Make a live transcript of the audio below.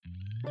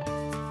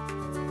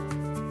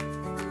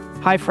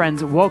Hi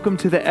friends, welcome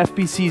to the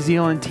FBC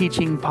Zeeland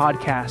Teaching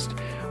Podcast.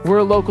 We're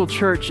a local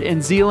church in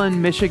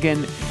Zeeland,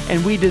 Michigan,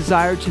 and we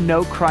desire to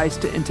know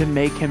Christ and to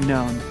make Him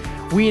known.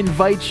 We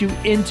invite you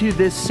into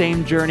this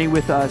same journey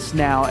with us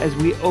now as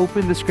we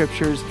open the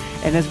scriptures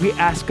and as we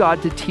ask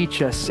God to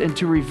teach us and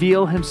to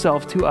reveal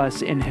Himself to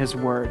us in His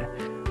Word.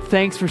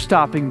 Thanks for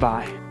stopping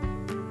by.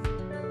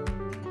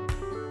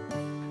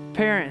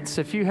 Parents,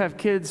 if you have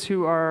kids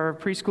who are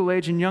preschool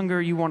age and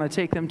younger, you want to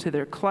take them to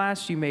their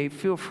class, you may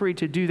feel free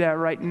to do that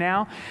right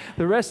now.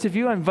 The rest of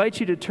you, I invite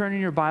you to turn in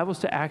your Bibles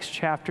to Acts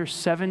chapter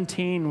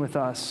 17 with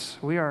us.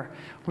 We're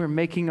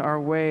making our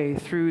way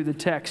through the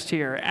text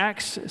here.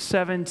 Acts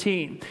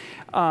 17.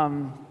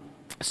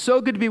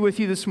 So good to be with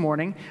you this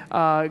morning.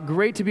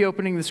 Great to be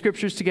opening the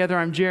scriptures together.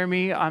 I'm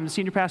Jeremy. I'm the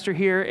senior pastor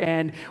here,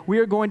 and we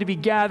are going to be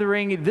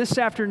gathering this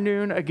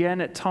afternoon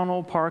again at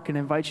Tunnel Park and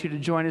invite you to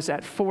join us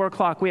at 4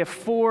 o'clock. We have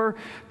 4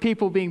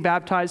 people being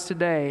baptized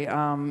today.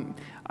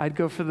 I'd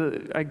go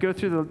through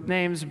the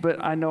names,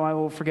 but I know I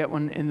will forget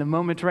one in the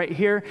moment right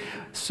here.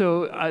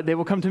 So they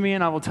will come to me,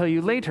 and I will tell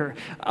you later.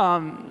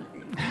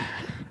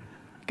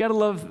 Gotta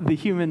love the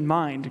human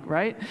mind,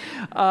 right?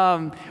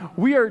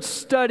 We are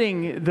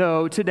studying,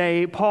 though,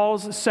 today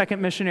Paul's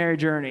second missionary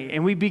journey.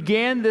 And we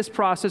began this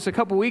process a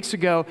couple weeks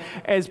ago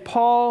as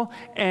Paul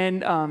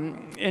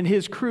and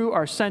his crew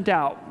are sent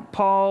out.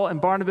 Paul and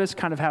Barnabas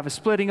kind of have a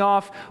splitting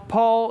off.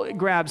 Paul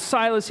grabs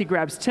Silas, he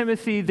grabs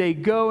Timothy. They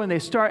go and they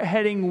start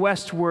heading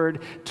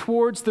westward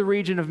towards the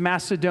region of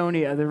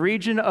Macedonia, the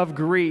region of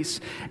Greece.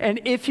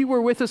 And if you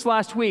were with us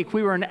last week,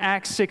 we were in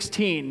Acts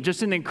 16,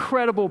 just an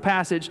incredible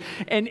passage.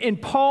 And in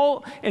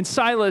Paul and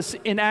Silas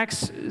in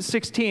Acts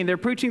 16, they're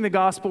preaching the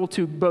gospel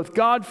to both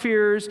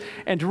God-fearers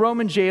and to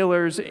Roman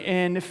jailers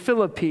in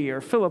Philippi,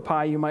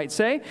 you might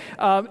say.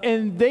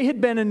 And they had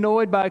been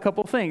annoyed by a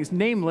couple things,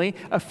 namely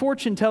a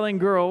fortune-telling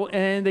girl,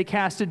 and they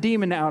cast a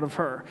demon out of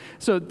her.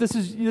 So this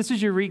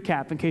is your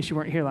recap in case you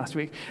weren't here last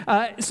week.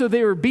 So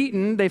they were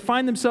beaten. They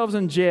find themselves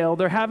in jail.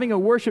 They're having a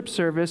worship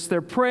service.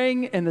 They're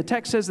praying, and the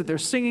text says that they're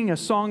singing a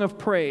song of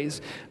praise.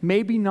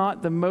 Maybe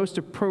not the most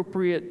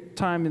appropriate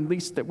time, at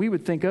least that we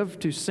would think of,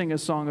 to sing a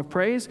song of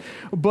praise.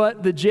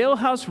 But the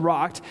jailhouse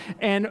rocked,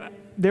 and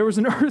there was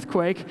an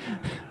earthquake.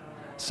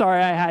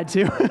 Sorry, I had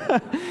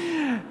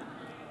to.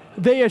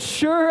 They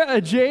assure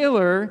a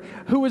jailer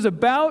who was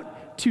about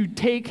to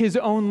take his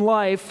own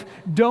life,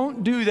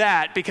 don't do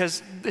that,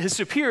 because his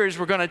superiors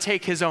were going to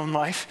take his own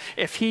life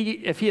if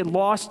he had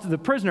lost the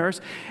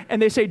prisoners.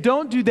 And they say,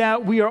 don't do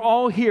that, we are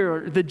all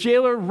here. The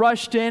jailer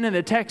rushed in, and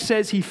the text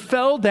says he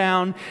fell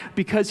down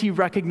because he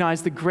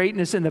recognized the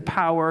greatness and the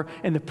power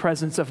and the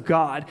presence of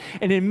God.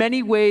 And in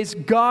many ways,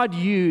 God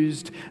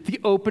used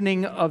the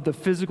opening of the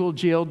physical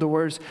jail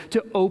doors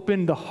to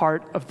open the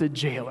heart of the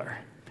jailer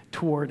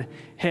toward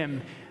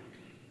him.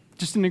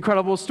 Just an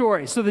incredible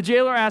story. So the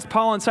jailer asked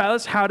Paul and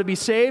Silas how to be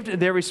saved.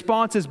 Their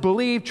response is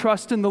believe,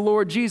 trust in the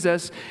Lord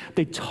Jesus.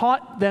 They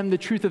taught them the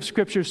truth of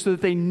Scripture so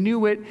that they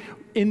knew it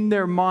in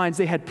their minds.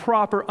 They had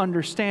proper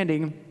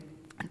understanding.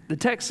 The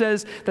text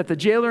says that the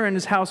jailer and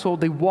his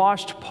household, they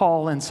washed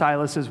Paul and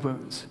Silas's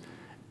wounds.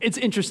 It's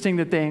interesting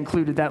that they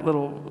included that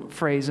little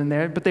phrase in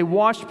there, but they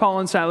washed Paul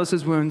and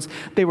Silas's wounds.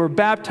 They were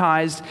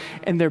baptized,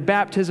 and their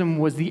baptism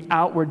was the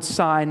outward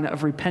sign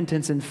of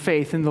repentance and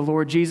faith in the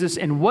Lord Jesus.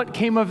 And what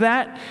came of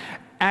that?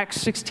 Acts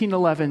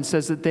 16:11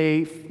 says that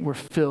they were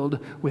filled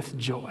with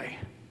joy.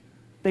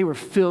 They were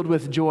filled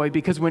with joy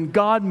because when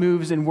God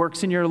moves and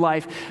works in your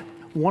life,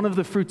 one of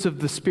the fruits of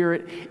the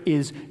Spirit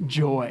is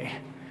joy.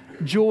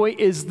 Joy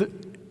is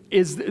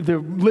the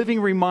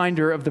living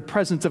reminder of the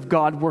presence of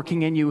God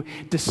working in you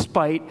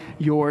despite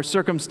your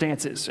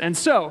circumstances. And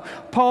so,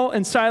 Paul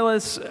and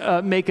Silas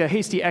make a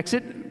hasty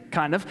exit,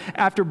 kind of,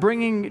 after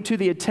bringing to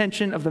the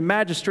attention of the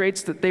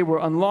magistrates that they were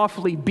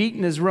unlawfully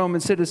beaten as Roman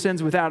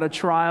citizens without a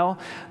trial.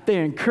 They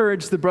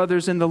encouraged the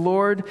brothers in the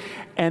Lord,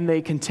 and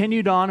they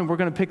continued on, and we're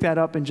going to pick that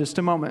up in just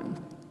a moment.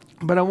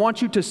 But I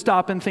want you to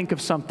stop and think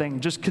of something.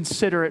 Just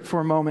consider it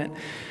for a moment.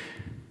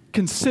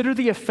 Consider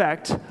the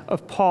effect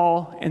of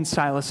Paul and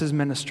Silas's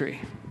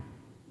ministry.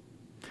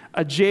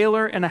 A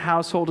jailer and a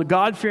household, a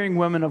God-fearing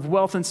woman of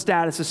wealth and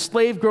status, a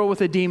slave girl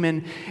with a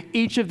demon,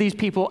 each of these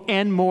people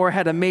and more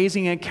had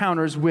amazing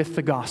encounters with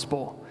the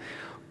gospel.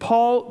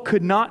 Paul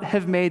could not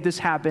have made this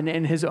happen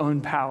in his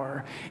own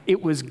power.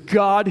 It was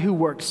God who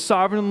worked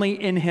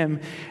sovereignly in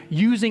him,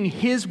 using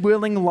his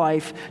willing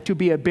life to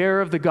be a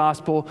bearer of the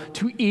gospel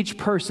to each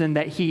person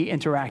that he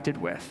interacted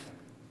with.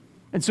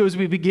 And so as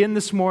we begin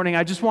this morning,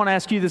 I just want to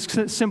ask you this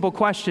simple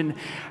question.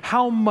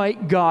 How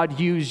might God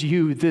use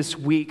you this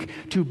week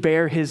to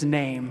bear His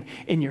name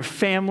in your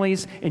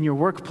families, in your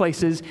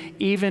workplaces,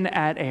 even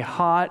at a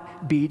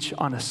hot beach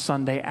on a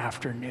Sunday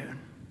afternoon?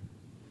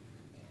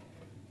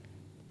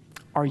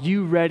 Are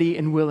you ready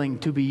and willing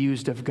to be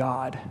used of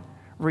God,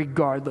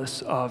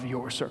 regardless of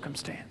your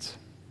circumstance?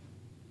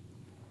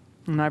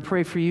 And I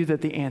pray for you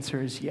that the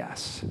answer is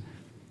yes.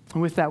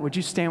 And with that, would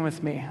you stand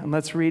with me and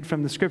let's read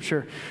from the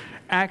scripture.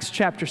 Acts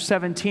chapter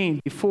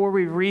 17. Before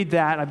we read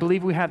that, I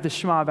believe we have the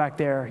Shema back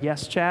there.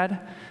 Yes, Chad?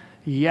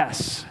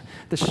 Yes.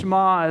 The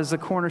Shema is the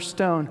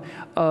cornerstone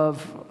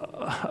of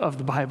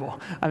the Bible.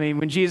 I mean,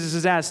 when Jesus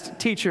is asked,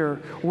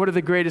 "Teacher, what are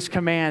the greatest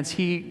commands?"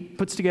 he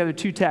puts together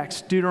two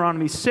texts,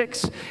 Deuteronomy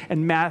 6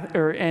 and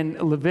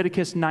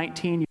Leviticus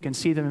 19. You can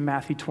see them in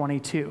Matthew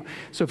 22.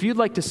 So if you'd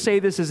like to say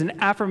this as an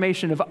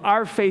affirmation of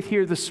our faith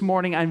here this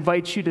morning, I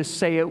invite you to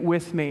say it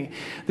with me.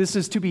 This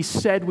is to be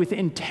said with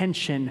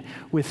intention,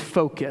 with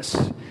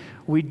focus.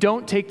 We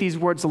don't take these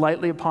words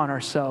lightly upon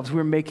ourselves.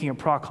 We're making a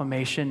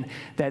proclamation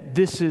that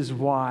this is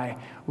why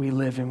we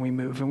live and we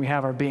move and we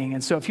have our being.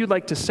 And so if you'd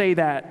like to say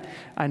that,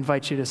 I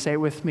invite you to say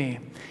it with me.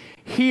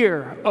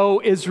 Hear,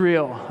 O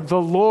Israel,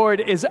 the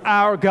Lord is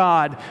our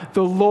God,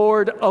 the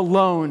Lord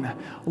alone.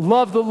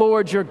 Love the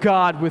Lord your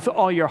God with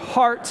all your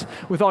heart,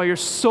 with all your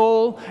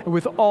soul, and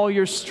with all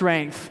your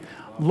strength.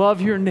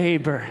 Love your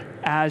neighbor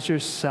as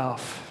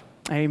yourself.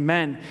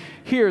 Amen.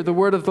 Hear the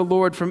word of the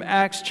Lord from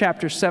Acts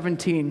chapter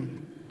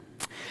 17.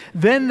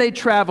 Then they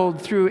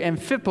traveled through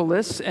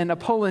Amphipolis and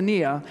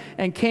Apollonia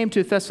and came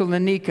to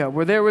Thessalonica,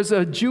 where there was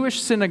a Jewish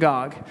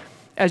synagogue.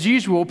 As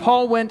usual,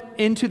 Paul went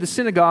into the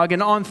synagogue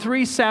and on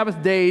 3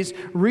 Sabbath days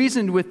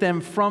reasoned with them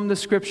from the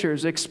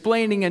Scriptures,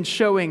 explaining and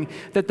showing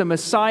that the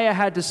Messiah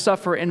had to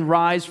suffer and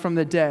rise from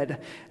the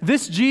dead.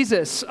 This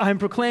Jesus I am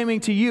proclaiming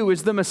to you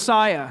is the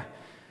Messiah.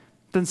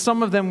 Then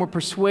some of them were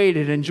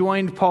persuaded and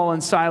joined Paul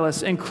and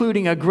Silas,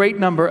 including a great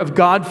number of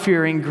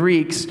God-fearing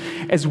Greeks,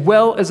 as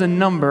well as a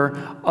number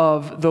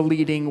of the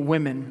leading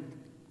women.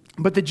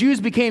 But the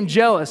Jews became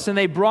jealous, and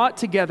they brought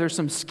together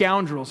some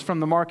scoundrels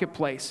from the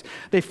marketplace.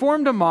 They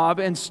formed a mob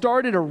and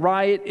started a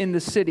riot in the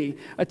city,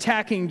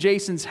 attacking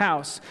Jason's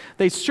house.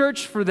 They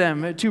searched for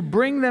them to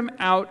bring them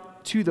out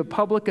to the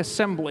public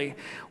assembly.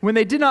 When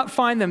they did not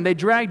find them, they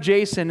dragged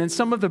Jason and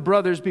some of the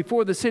brothers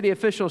before the city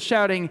officials,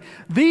 shouting,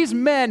 "These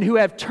men who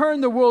have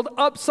turned the world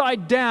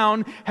upside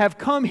down have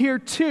come here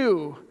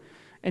too,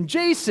 and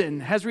Jason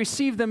has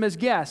received them as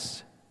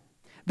guests.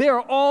 They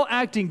are all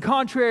acting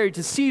contrary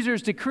to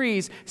Caesar's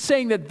decrees,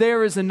 saying that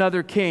there is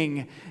another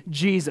king,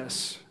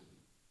 Jesus."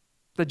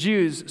 The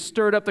Jews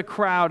stirred up the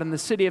crowd and the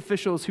city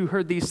officials who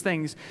heard these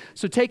things.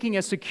 So taking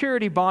a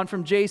security bond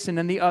from Jason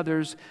and the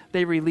others,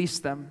 they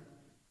released them.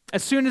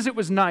 As soon as it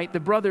was night,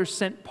 the brothers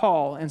sent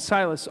Paul and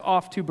Silas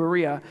off to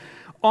Berea.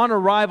 On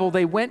arrival,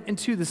 they went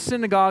into the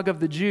synagogue of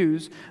the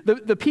Jews.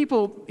 The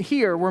people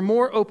here were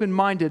more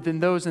open-minded than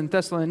those in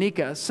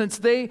Thessalonica, since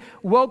they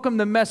welcomed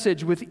the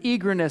message with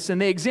eagerness, and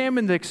they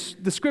examined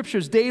the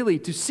Scriptures daily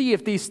to see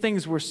if these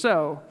things were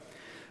so.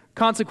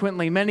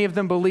 Consequently, many of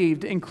them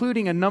believed,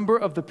 including a number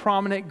of the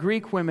prominent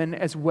Greek women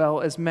as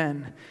well as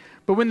men.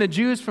 But when the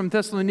Jews from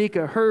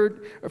Thessalonica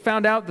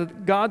found out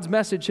that God's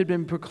message had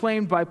been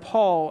proclaimed by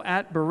Paul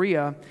at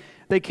Berea,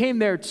 they came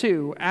there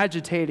too,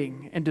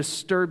 agitating and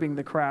disturbing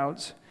the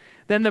crowds.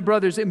 Then the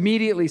brothers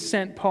immediately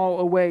sent Paul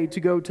away to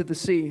go to the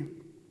sea.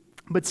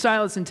 But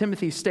Silas and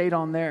Timothy stayed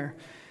on there.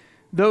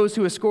 Those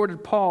who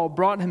escorted Paul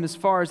brought him as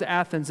far as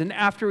Athens, and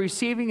after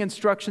receiving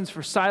instructions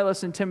for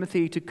Silas and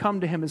Timothy to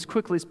come to him as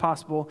quickly as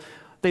possible,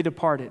 they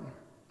departed.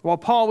 While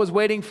Paul was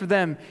waiting for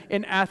them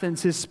in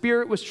Athens, his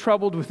spirit was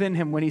troubled within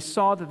him when he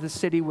saw that the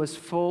city was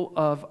full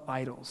of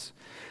idols.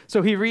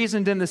 So he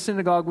reasoned in the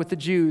synagogue with the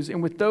Jews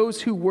and with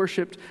those who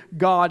worshiped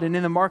God, and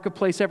in the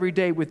marketplace every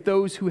day with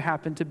those who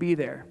happened to be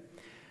there.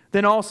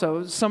 Then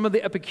also some of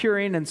the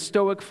Epicurean and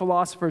Stoic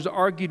philosophers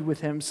argued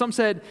with him. Some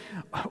said,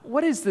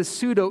 "What is this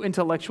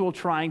pseudo-intellectual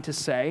trying to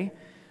say?"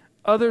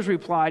 Others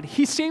replied,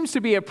 "He seems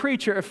to be a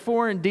preacher of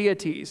foreign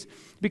deities,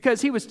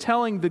 because he was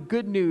telling the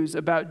good news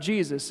about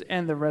Jesus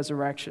and the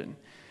resurrection."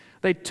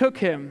 They took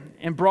him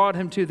and brought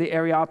him to the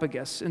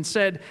Areopagus and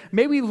said,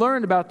 "May we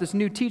learn about this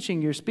new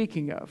teaching you're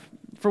speaking of?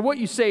 For what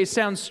you say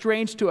sounds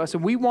strange to us,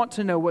 and we want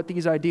to know what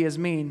these ideas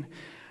mean."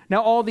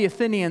 Now all the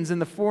Athenians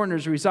and the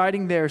foreigners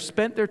residing there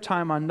spent their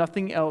time on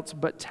nothing else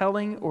but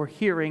telling or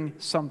hearing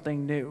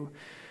something new.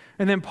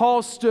 And then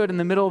Paul stood in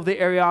the middle of the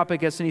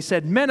Areopagus and he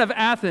said, "Men of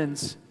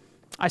Athens,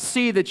 I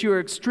see that you are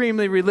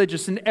extremely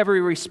religious in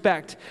every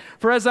respect.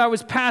 For as I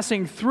was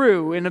passing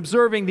through and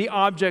observing the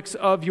objects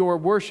of your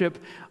worship,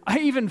 I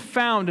even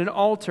found an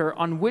altar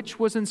on which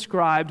was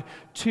inscribed,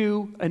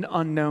 'To an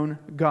unknown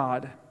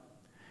God.'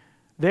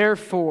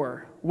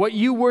 Therefore, what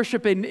you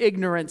worship in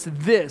ignorance,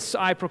 this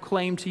I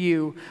proclaim to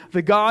you,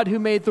 the God who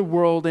made the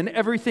world and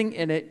everything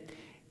in it,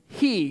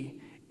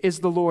 he is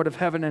the Lord of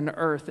heaven and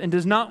earth, and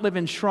does not live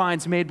in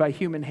shrines made by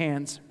human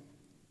hands.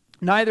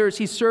 Neither is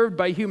he served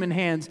by human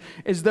hands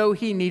as though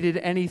he needed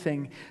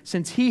anything,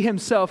 since he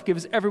himself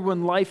gives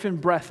everyone life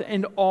and breath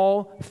and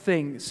all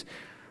things.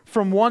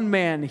 From one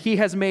man he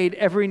has made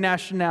every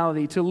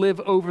nationality to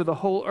live over the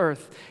whole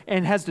earth,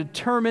 and has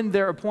determined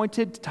their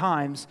appointed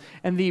times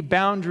and the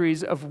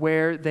boundaries of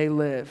where they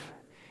live.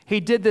 He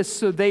did this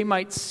so they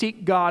might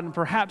seek God, and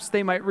perhaps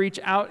they might reach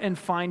out and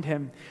find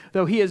him,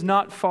 though he is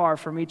not far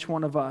from each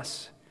one of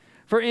us.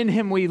 For in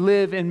him we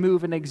live and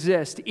move and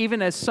exist,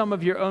 even as some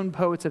of your own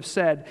poets have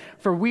said,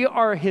 for we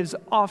are his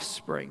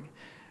offspring.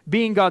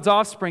 Being God's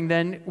offspring,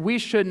 then, we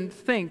shouldn't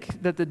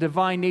think that the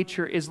divine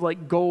nature is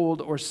like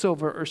gold or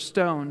silver or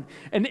stone,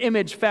 an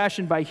image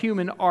fashioned by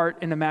human art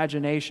and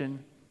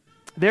imagination.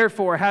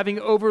 Therefore, having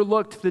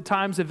overlooked the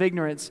times of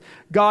ignorance,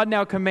 God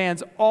now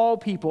commands all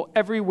people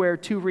everywhere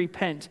to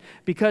repent,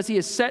 because he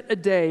has set a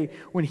day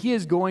when he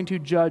is going to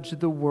judge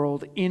the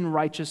world in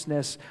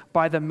righteousness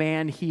by the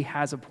man he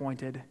has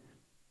appointed.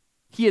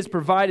 He has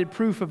provided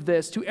proof of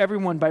this to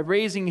everyone by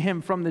raising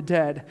him from the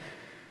dead.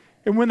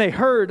 And when they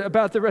heard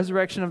about the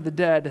resurrection of the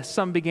dead,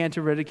 some began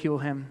to ridicule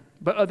him.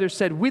 But others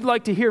said, "We'd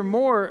like to hear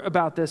more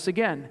about this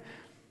again."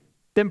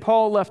 Then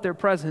Paul left their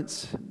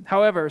presence.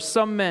 However,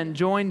 some men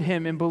joined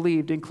him and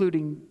believed,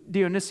 including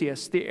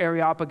Dionysius the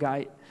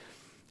Areopagite,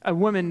 a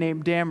woman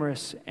named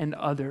Damaris, and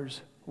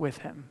others with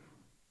him.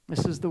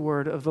 This is the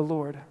word of the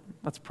Lord.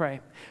 Let's pray.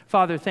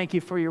 Father, thank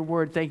you for your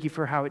word. Thank you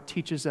for how it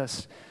teaches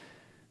us.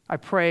 I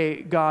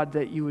pray, God,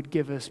 that you would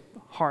give us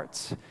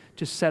hearts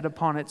to set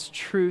upon its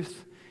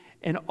truth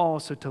and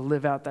also to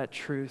live out that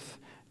truth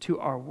to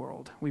our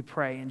world. We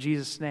pray in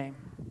Jesus' name.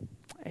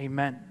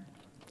 Amen.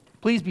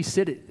 Please be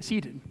seated.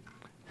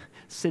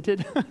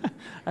 Seated?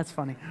 That's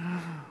funny.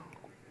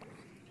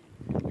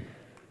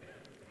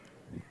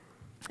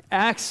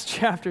 Acts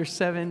chapter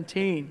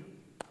 17.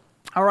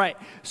 All right,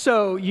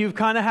 so you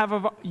kind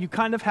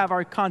of have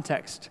our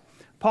context.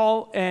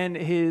 Paul and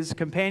his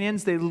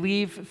companions, they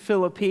leave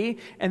Philippi,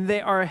 and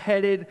they are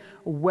headed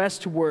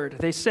westward.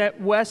 They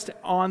set west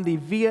on the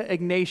Via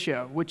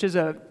Egnatia, which is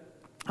a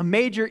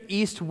major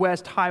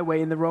east-west highway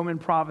in the Roman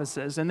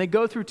provinces. And they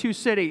go through two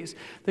cities.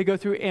 They go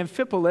through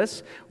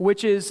Amphipolis,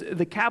 which is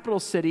the capital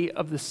city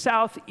of the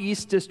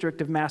southeast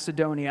district of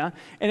Macedonia,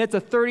 and it's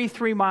a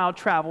 33-mile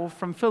travel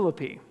from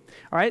Philippi.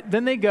 All right,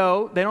 then they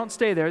don't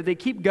stay there, they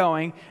keep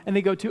going, and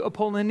they go to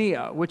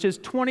Apollonia, which is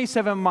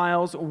 27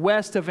 miles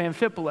west of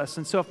Amphipolis.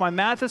 And so if my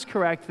math is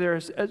correct,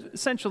 there's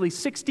essentially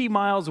 60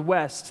 miles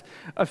west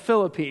of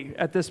Philippi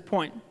at this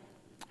point.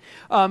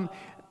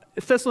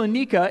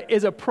 Thessalonica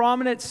is a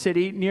prominent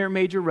city near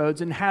major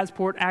roads and has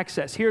port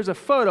access. Here's a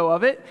photo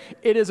of it.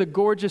 It is a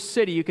gorgeous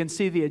city. You can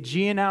see the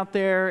Aegean out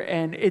there,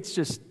 and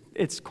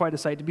it's quite a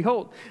sight to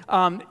behold.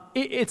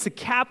 It's the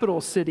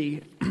capital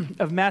city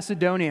of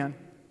Macedonia.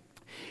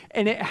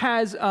 And it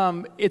has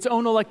its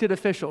own elected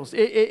officials.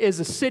 It is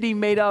a city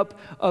made up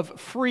of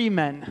free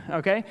men,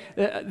 okay?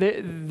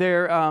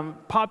 Their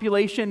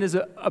population is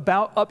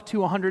about up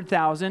to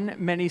 100,000,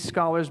 many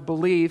scholars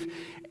believe.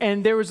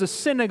 And there was a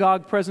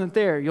synagogue present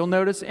there. You'll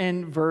notice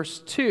in verse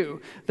 2.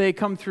 They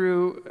come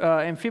through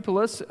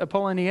Amphipolis,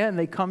 Apollonia, and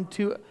they come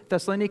to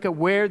Thessalonica,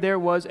 where there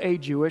was a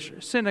Jewish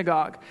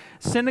synagogue.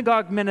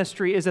 Synagogue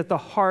ministry is at the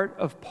heart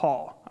of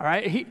Paul. All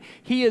right,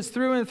 he is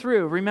through and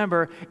through,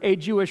 remember, a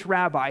Jewish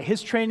rabbi.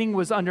 His training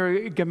was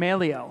under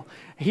Gamaliel.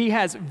 He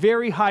has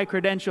very high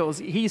credentials.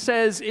 He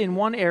says in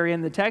one area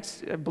in the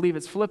text, I believe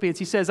it's Philippians,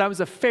 he says, "I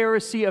was a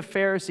Pharisee of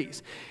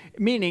Pharisees,"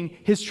 meaning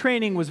his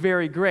training was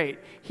very great.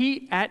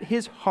 He, at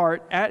his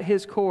heart, at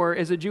his core,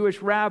 is a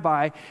Jewish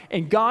rabbi,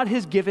 and God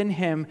has given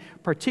him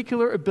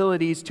particular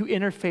abilities to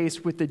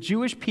interface with the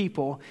Jewish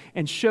people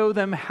and show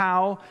them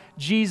how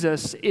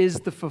Jesus is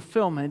the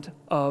fulfillment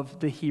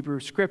of the Hebrew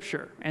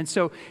Scripture. And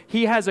so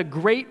he has a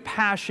great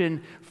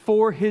passion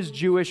for his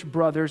Jewish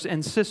brothers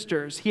and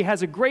sisters. He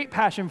has a great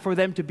passion for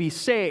them to be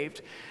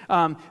saved.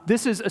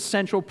 This is a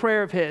central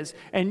prayer of his,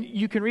 and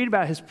you can read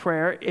about his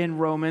prayer in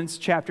Romans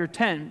chapter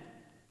 10.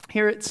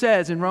 Here it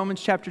says in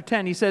Romans chapter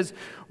 10, he says,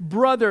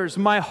 "Brothers,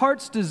 my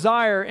heart's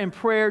desire and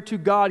prayer to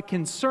God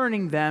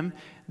concerning them,"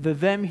 the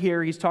them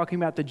here, he's talking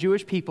about the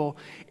Jewish people,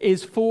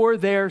 "is for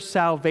their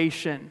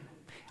salvation.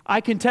 I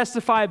can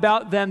testify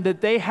about them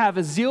that they have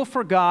a zeal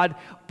for God,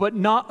 but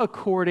not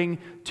according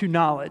to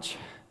knowledge.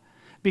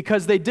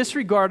 Because they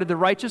disregarded the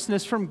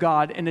righteousness from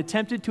God and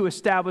attempted to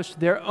establish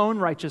their own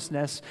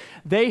righteousness,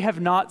 they have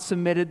not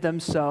submitted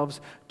themselves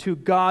to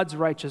God's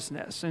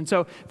righteousness." And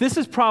so this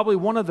is probably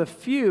one of the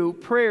few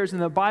prayers in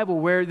the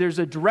Bible where there's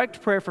a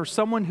direct prayer for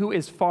someone who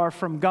is far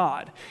from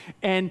God.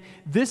 And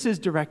this is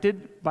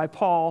directed by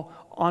Paul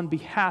on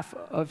behalf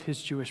of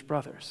his Jewish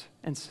brothers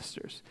and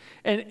sisters.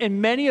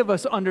 And many of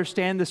us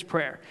understand this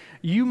prayer.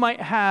 You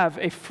might have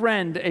a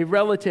friend, a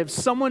relative,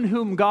 someone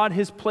whom God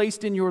has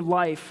placed in your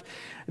life.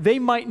 They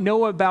might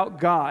know about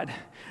God.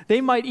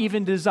 They might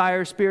even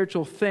desire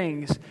spiritual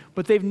things,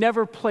 but they've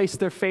never placed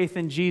their faith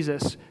in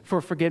Jesus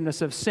for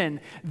forgiveness of sin.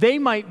 They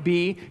might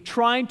be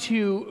trying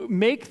to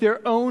make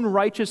their own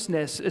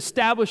righteousness,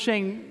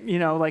 establishing,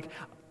 like,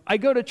 I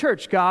go to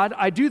church, God,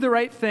 I do the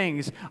right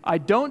things, I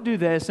don't do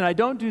this, and I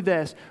don't do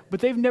this, but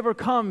they've never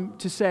come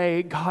to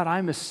say, God,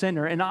 I'm a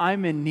sinner, and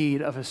I'm in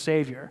need of a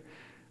Savior.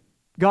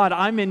 God,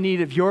 I'm in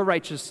need of your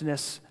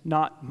righteousness,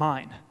 not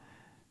mine.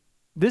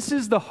 This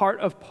is the heart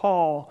of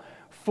Paul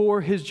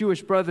for his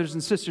Jewish brothers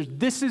and sisters.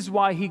 This is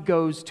why he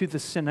goes to the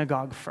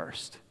synagogue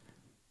first.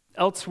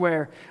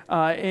 Elsewhere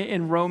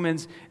in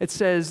Romans, it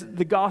says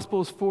the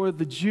gospel is for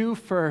the Jew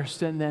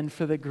first and then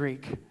for the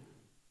Greek.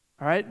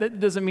 All right, that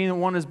doesn't mean that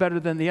one is better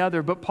than the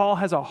other, but Paul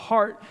has a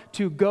heart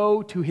to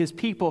go to his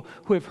people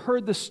who have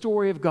heard the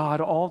story of God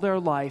all their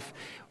life,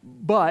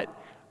 but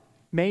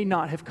may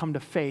not have come to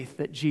faith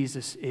that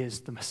Jesus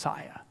is the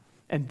Messiah.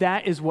 And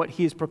that is what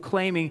he is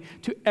proclaiming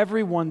to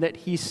everyone that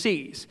he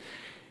sees.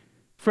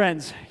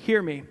 Friends,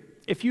 hear me.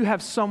 If you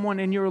have someone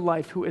in your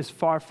life who is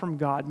far from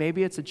God,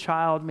 maybe it's a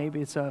child,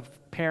 maybe it's a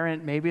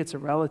parent, maybe it's a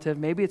relative,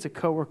 maybe it's a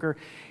coworker,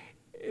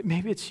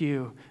 maybe it's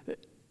you.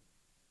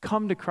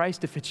 Come to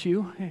Christ if it's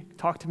you.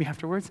 Talk to me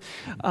afterwards.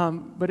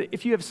 But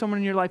if you have someone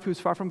in your life who is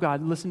far from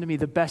God, listen to me.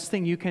 The best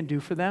thing you can do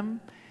for them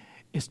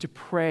is to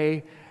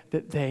pray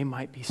that they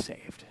might be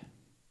saved.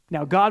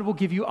 Now, God will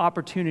give you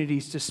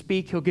opportunities to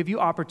speak. He'll give you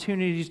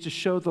opportunities to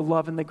show the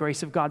love and the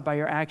grace of God by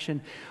your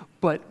action.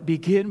 But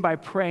begin by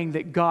praying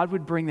that God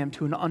would bring them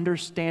to an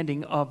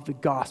understanding of the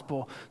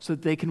gospel so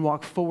that they can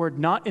walk forward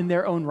not in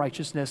their own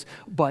righteousness,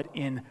 but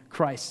in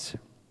Christ's.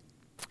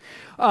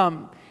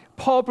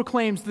 Paul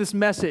proclaims this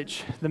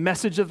message, the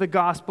message of the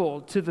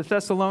gospel, to the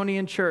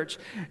Thessalonian church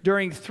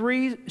during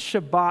 3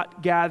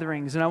 Shabbat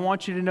gatherings. And I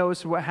want you to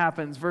notice what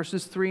happens.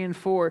 Verses 3 and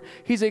 4.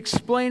 He's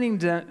explaining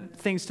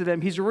things to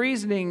them. He's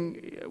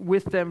reasoning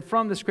with them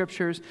from the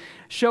scriptures,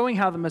 showing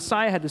how the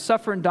Messiah had to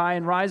suffer and die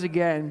and rise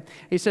again.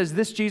 He says,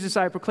 "This Jesus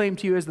I proclaim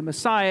to you as the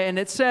Messiah." And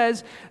it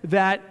says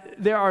that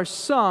there are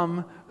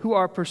some who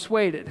are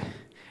persuaded.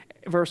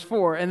 Verse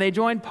 4, "And they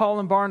joined Paul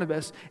and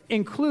Barnabas,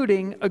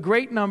 including a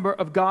great number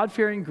of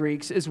God-fearing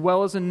Greeks, as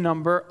well as a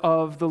number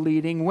of the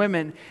leading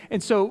women."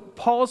 And so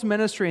Paul's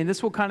ministry, and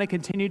this will kind of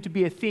continue to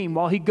be a theme,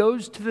 while he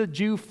goes to the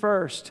Jew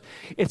first,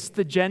 it's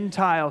the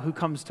Gentile who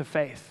comes to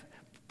faith,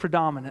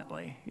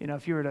 predominantly,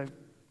 if you were to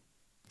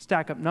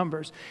stack up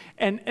numbers.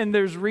 And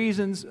there's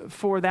reasons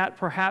for that,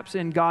 perhaps,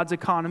 in God's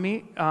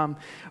economy,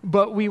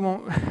 but we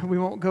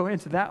won't go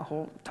into that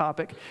whole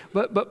topic.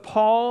 But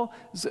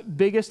Paul's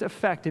biggest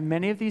effect in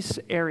many of these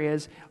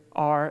areas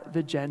are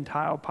the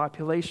Gentile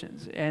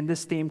populations, and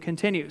this theme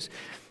continues.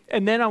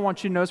 And then I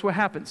want you to notice what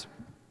happens.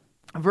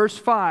 Verse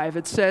 5,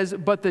 it says,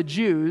 "But the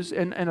Jews,"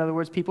 in other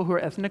words, people who are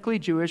ethnically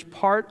Jewish,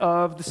 part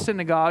of the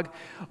synagogue,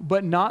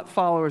 but not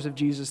followers of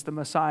Jesus the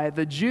Messiah,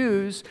 the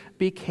Jews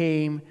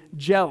became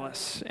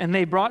jealous. And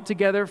they brought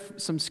together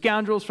some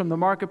scoundrels from the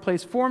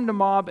marketplace, formed a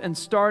mob, and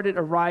started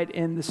a riot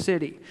in the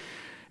city.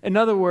 In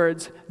other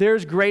words,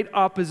 there's great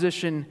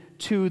opposition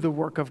to the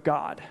work of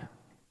God.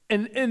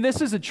 And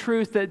this is a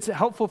truth that's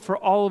helpful for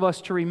all of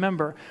us to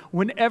remember.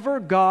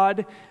 Whenever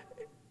God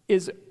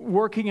is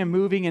working and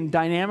moving in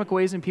dynamic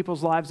ways in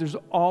people's lives, there's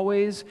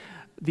always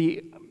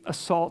the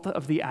assault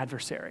of the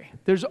adversary.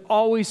 There's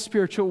always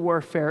spiritual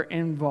warfare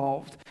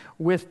involved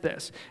with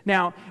this.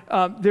 Now,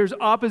 there's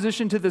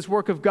opposition to this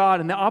work of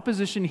God, and the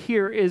opposition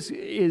here is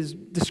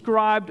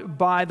described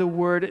by the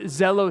word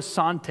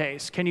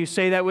zelosantes. Can you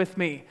say that with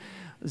me?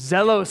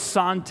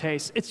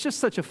 Zelosantes. It's just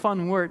such a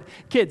fun word.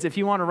 Kids, if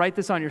you want to write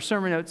this on your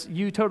sermon notes,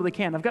 you totally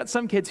can. I've got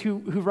some kids who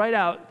write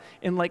out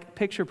in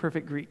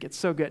picture-perfect Greek. It's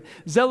so good.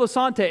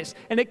 Zelosantes.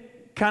 And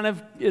it kind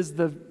of is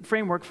the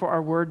framework for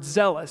our word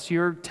zealous.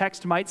 Your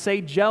text might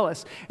say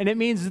jealous. And it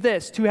means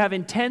this: to have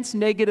intense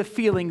negative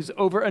feelings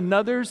over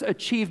another's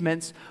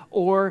achievements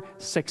or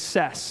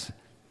success.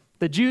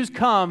 The Jews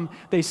come,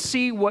 they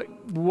see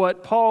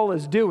what Paul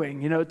is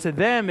doing. To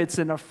them, it's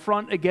an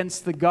affront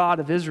against the God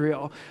of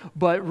Israel.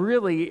 But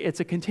really, it's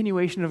a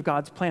continuation of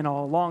God's plan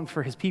all along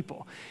for his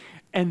people.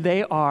 And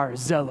they are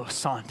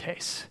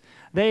zelosantes.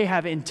 They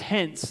have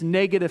intense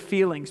negative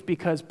feelings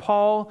because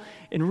Paul,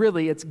 and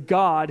really it's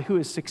God, who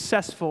is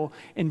successful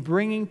in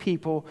bringing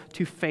people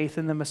to faith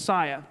in the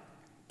Messiah.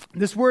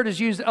 This word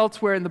is used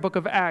elsewhere in the book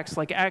of Acts,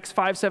 like Acts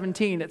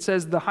 5:17. It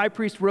says, "The high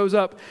priest rose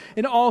up,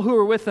 and all who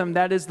were with him,"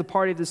 that is the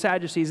party of the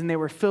Sadducees, "and they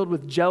were filled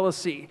with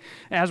jealousy.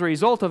 As a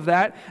result of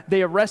that,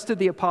 they arrested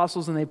the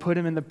apostles and they put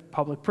him in the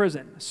public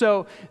prison."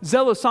 So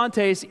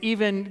zelosantes,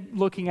 even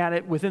looking at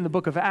it within the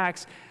book of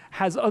Acts,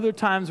 has other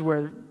times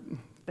where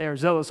they are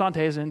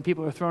zelosantes and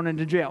people are thrown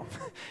into jail.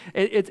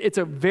 It's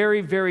a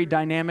very, very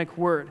dynamic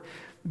word.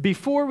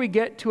 Before we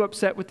get too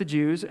upset with the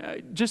Jews,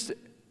 just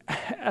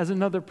as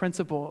another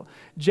principle,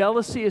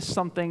 jealousy is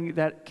something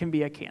that can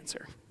be a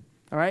cancer.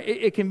 All right,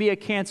 it can be a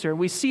cancer.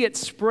 We see it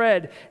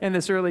spread in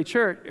this early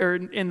church, or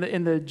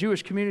in the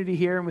Jewish community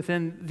here, and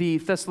within the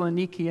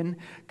Thessalonican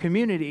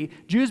community.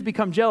 Jews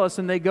become jealous,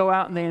 and they go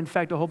out and they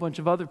infect a whole bunch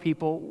of other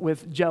people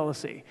with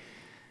jealousy,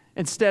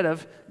 instead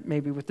of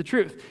maybe with the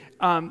truth.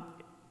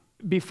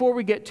 Before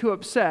we get too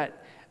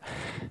upset,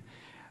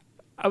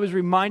 I was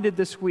reminded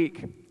this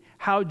week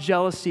how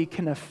jealousy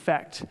can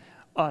affect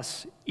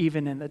us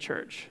even in the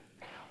church.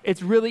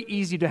 It's really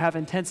easy to have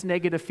intense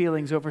negative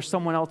feelings over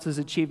someone else's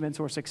achievements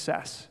or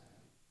success,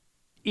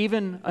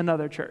 even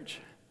another church.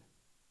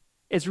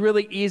 It's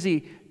really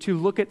easy to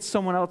look at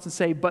someone else and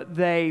say, but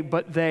they.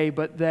 But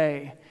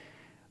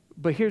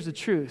here's the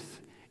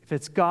truth. If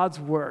it's God's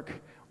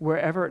work,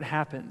 wherever it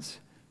happens,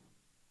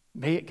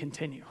 may it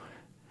continue.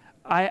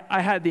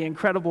 I had the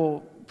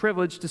incredible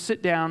privilege to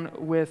sit down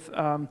with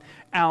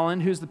Alan,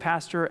 who's the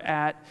pastor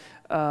at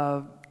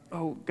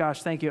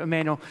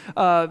Emmanuel,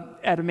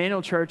 at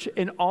Emmanuel Church,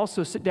 and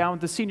also sit down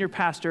with the senior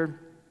pastor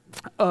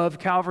of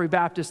Calvary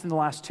Baptist in the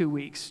last 2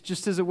 weeks,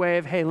 just as a way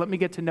of, hey, let me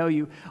get to know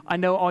you. I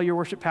know all your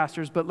worship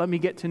pastors, but let me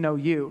get to know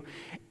you.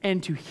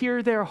 And to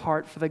hear their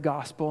heart for the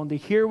gospel and to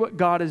hear what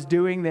God is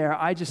doing there,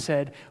 I just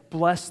said,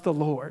 bless the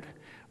Lord.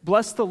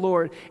 Bless the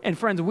Lord. And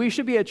friends, we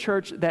should be a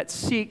church that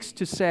seeks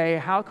to say,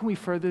 how can we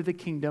further the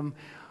kingdom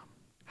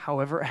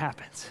however it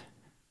happens?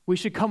 We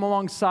should come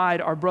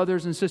alongside our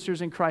brothers and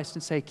sisters in Christ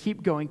and say,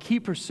 keep going,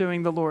 keep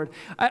pursuing the Lord.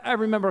 I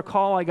remember a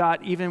call I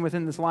got even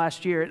within this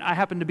last year, and I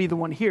happened to be the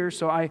one here,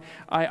 so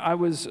I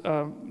was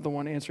the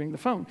one answering the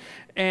phone.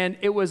 And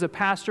it was a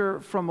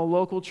pastor from a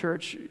local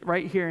church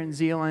right here in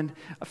Zeeland,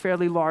 a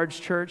fairly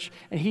large church,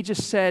 and he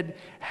just said,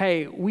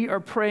 hey, we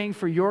are praying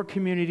for your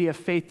community of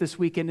faith this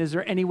weekend. Is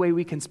there any way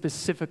we can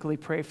specifically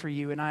pray for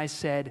you? And I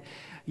said,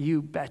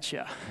 you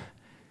betcha.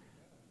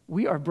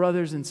 We are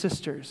brothers and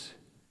sisters.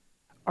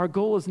 Our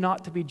goal is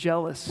not to be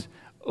jealous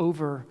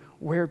over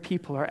where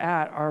people are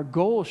at. Our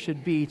goal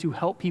should be to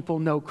help people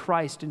know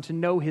Christ and to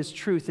know his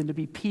truth and to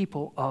be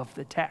people of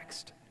the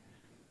text.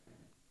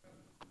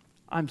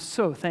 I'm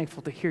so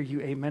thankful to hear you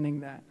amening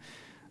that.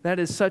 That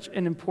is such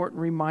an important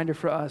reminder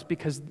for us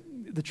because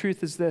the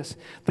truth is this: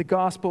 the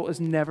gospel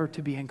is never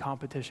to be in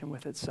competition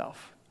with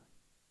itself.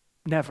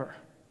 Never.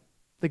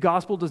 The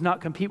gospel does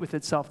not compete with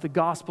itself. The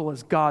gospel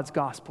is God's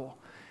gospel,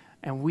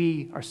 and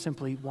we are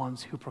simply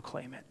ones who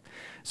proclaim it.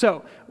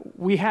 So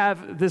we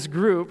have this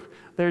group,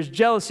 there's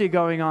jealousy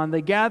going on.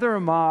 They gather a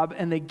mob,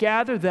 and they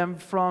gather them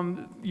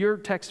from, your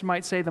text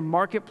might say, the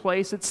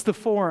marketplace. It's the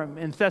Forum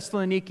in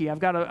Thessaloniki.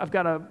 I've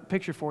got a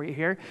picture for you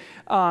here.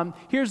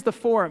 Here's the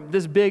Forum,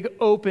 this big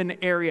open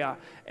area,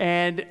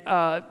 and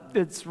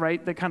it's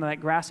right, the kind of that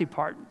grassy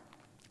part.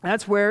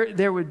 That's where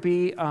there would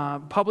be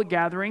public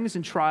gatherings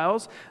and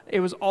trials. It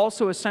was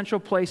also a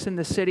central place in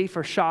the city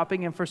for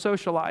shopping and for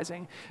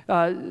socializing.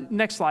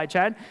 Next slide,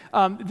 Chad.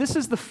 This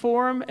is the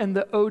Forum and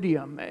the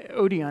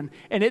Odeon,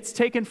 and it's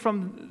taken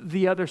from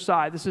the other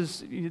side. This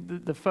is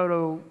the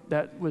photo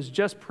that was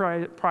just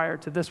prior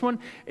to this one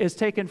is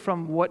taken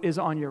from what is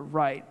on your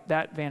right,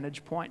 that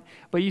vantage point.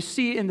 But you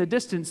see in the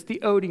distance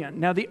the Odeon.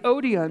 Now, the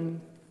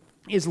Odeon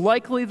is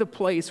likely the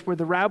place where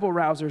the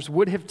rabble-rousers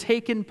would have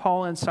taken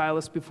Paul and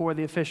Silas before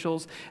the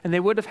officials, and they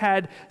would have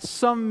had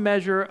some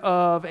measure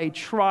of a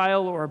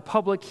trial or a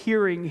public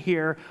hearing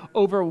here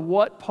over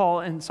what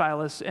Paul and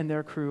Silas and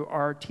their crew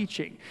are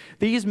teaching.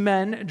 These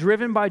men,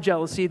 driven by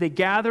jealousy, they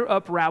gather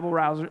up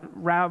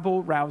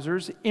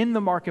rabble-rousers in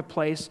the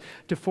marketplace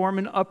to form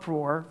an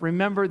uproar.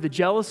 Remember, the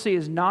jealousy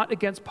is not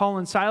against Paul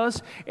and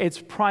Silas.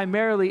 It's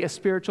primarily a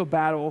spiritual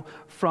battle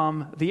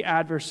from the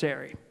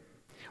adversary.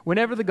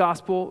 Whenever the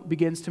gospel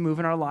begins to move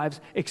in our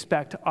lives,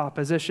 expect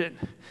opposition.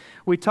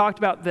 We talked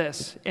about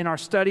this in our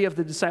study of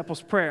the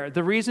disciples' prayer.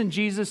 The reason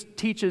Jesus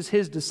teaches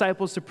his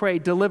disciples to pray,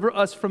 deliver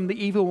us from the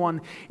evil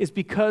one, is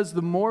because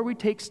the more we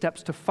take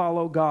steps to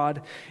follow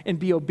God and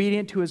be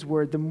obedient to his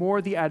word, the more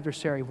the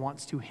adversary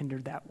wants to hinder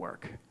that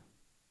work.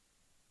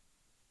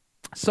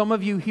 Some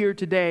of you here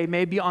today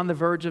may be on the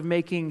verge of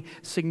making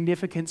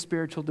significant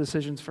spiritual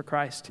decisions for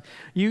Christ.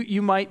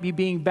 You might be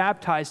being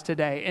baptized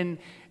today, and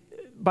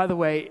by the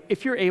way,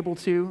 if you're able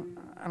to,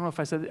 I don't know if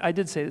I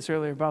did say this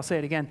earlier, but I'll say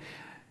it again.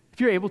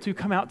 If you're able to,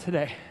 come out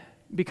today,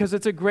 because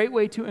it's a great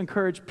way to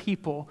encourage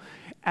people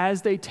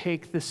as they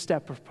take this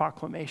step of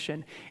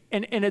proclamation.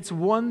 And it's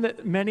one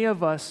that many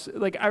of us,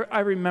 like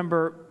I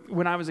remember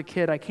when I was a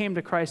kid, I came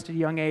to Christ at a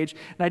young age,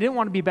 and I didn't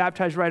want to be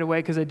baptized right away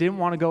because I didn't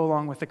want to go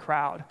along with the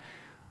crowd.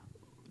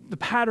 The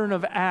pattern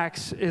of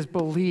Acts is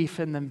belief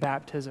and then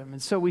baptism.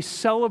 And so we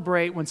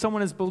celebrate, when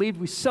someone has believed,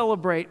 we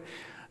celebrate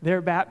their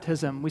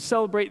baptism. We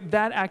celebrate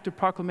that act of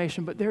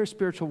proclamation, but there is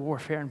spiritual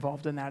warfare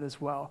involved in that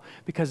as well,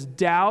 because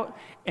doubt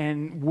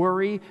and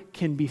worry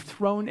can be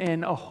thrown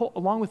in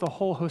along with a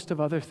whole host of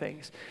other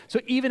things. So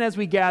even as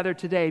we gather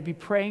today, be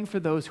praying for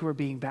those who are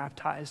being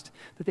baptized,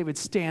 that they would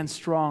stand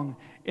strong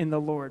in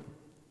the Lord.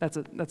 That's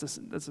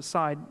a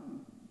side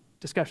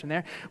discussion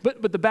there.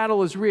 But the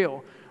battle is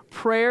real.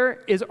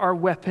 Prayer is our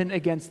weapon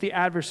against the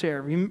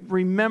adversary.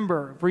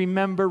 Remember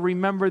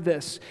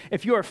this.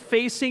 If you are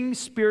facing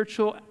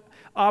spiritual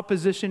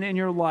opposition in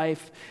your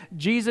life,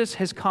 Jesus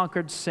has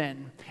conquered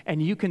sin,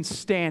 and you can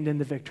stand in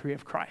the victory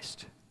of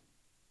Christ.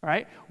 All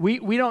right?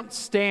 We don't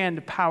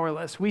stand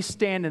powerless. We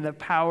stand in the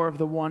power of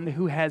the one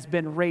who has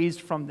been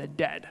raised from the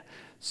dead.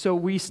 So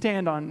we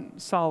stand on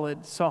solid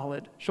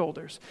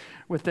shoulders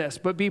with this.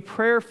 But be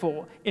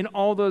prayerful in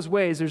all those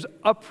ways. There's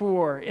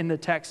uproar in the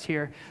text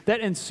here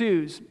that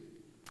ensues.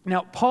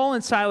 Now, Paul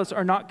and Silas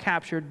are not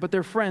captured, but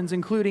their friends,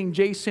 including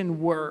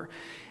Jason, were.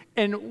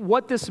 And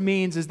what this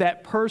means is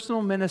that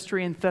personal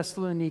ministry in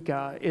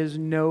Thessalonica is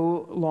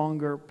no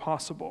longer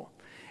possible.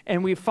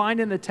 And we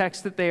find in the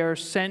text that they are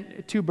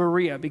sent to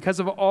Berea because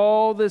of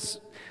all this,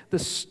 the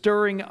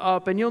stirring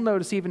up. And you'll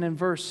notice even in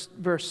verse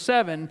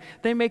 7,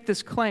 they make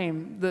this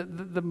claim,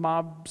 the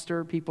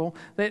mobster people,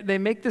 they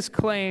make this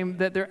claim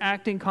that they're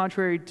acting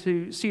contrary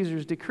to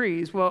Caesar's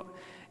decrees. Well,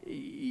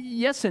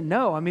 yes and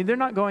no. I mean, they're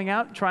not going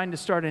out trying to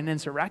start an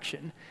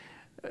insurrection.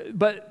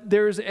 But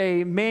there's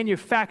a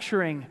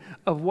manufacturing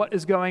of what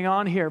is going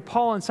on here.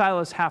 Paul and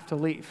Silas have to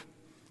leave.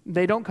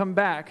 They don't come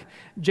back.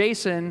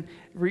 Jason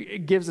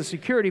gives a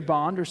security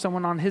bond or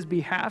someone on his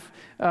behalf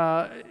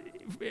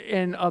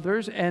and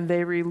others, and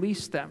they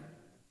release them.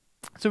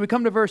 So we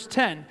come to verse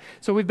 10.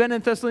 So we've been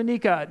in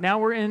Thessalonica. Now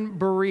we're in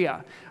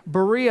Berea.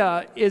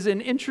 Berea is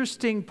an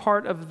interesting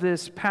part of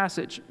this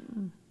passage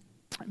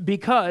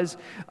because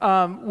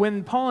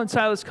when Paul and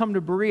Silas come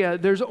to Berea,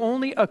 there's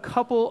only a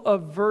couple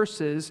of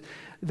verses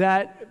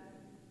that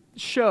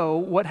show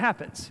what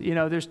happens. You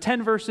know, there's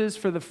 10 verses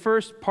for the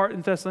first part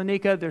in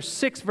Thessalonica. There's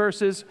 6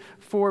 verses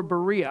for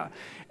Berea.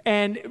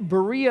 And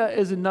Berea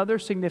is another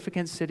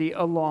significant city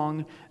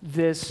along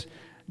this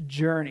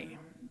journey.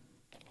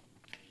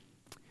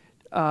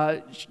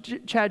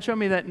 Chad, show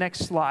me that next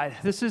slide.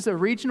 This is a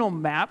regional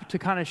map to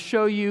kind of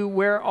show you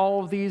where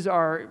all of these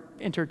are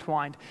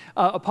intertwined.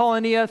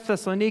 Apollonia,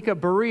 Thessalonica,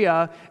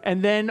 Berea,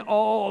 and then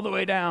all the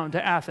way down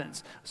to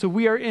Athens. So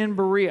we are in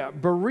Berea.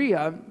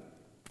 Berea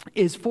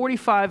is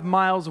 45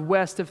 miles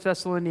west of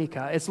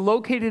Thessalonica. It's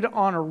located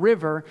on a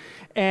river,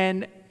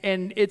 and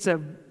it's a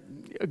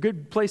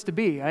good place to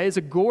be. It's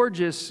a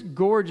gorgeous,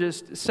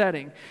 gorgeous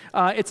setting.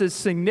 It's a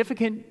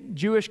significant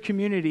Jewish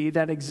community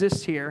that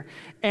exists here,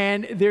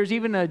 and there's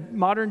even a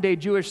modern-day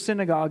Jewish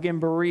synagogue in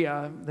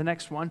Berea, the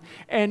next one.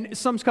 And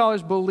some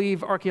scholars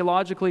believe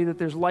archaeologically that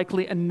there's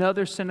likely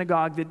another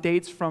synagogue that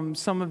dates from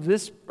some of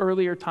this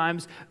earlier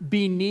times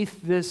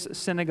beneath this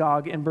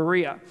synagogue in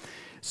Berea.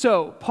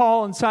 So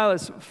Paul and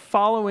Silas,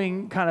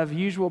 following kind of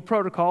usual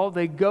protocol,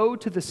 they go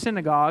to the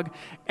synagogue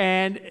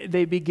and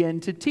they begin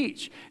to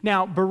teach.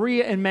 Now,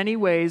 Berea in many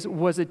ways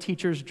was a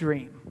teacher's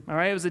dream. All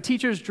right, it was a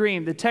teacher's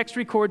dream. The text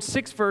records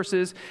 6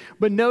 verses,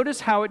 but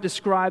notice how it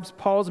describes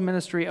Paul's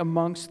ministry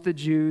amongst the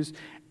Jews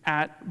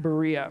at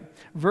Berea.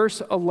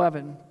 Verse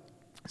 11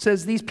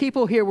 says, "These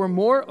people here were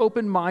more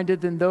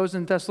open-minded than those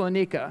in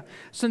Thessalonica,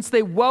 since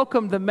they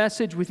welcomed the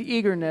message with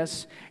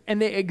eagerness,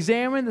 and they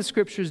examined the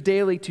scriptures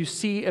daily to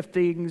see if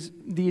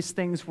these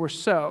things were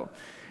so.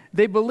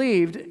 They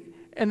believed,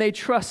 and they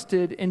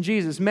trusted in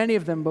Jesus. Many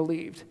of them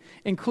believed,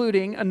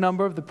 including a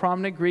number of the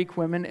prominent Greek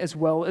women as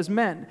well as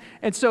men."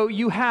 And so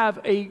you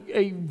have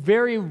a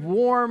very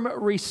warm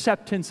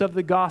receptance of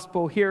the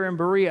gospel here in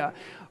Berea.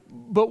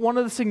 But one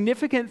of the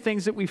significant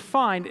things that we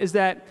find is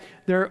that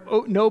they're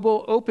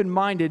noble,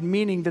 open-minded,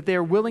 meaning that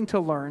they're willing to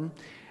learn.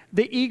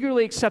 They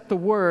eagerly accept the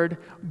word,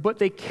 but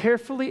they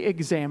carefully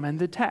examine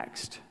the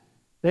text.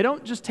 They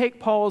don't just take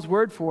Paul's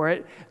word for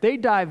it. They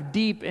dive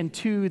deep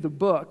into the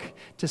book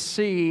to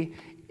see,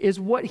 is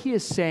what he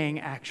is saying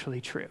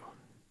actually true?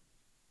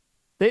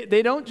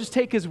 They don't just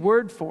take his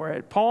word for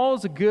it.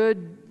 Paul's a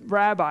good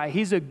rabbi.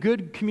 He's a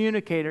good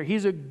communicator.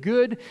 He's a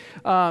good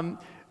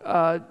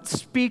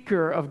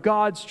speaker of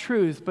God's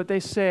truth, but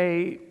they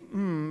say,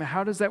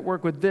 how does that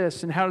work with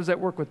this, and how does that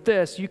work with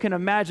this? You can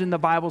imagine the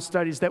Bible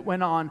studies that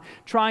went on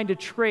trying to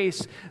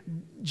trace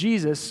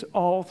Jesus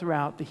all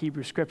throughout the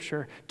Hebrew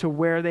Scripture to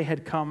where they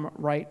had come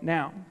right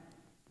now.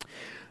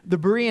 The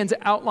Bereans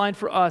outlined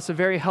for us a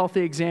very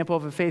healthy example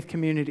of a faith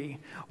community,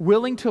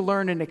 willing to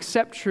learn and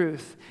accept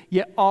truth,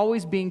 yet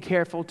always being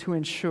careful to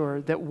ensure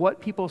that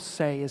what people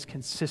say is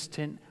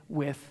consistent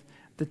with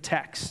the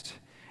text.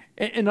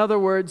 In other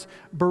words,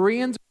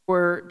 Bereans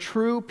were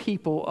true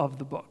people of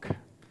the book.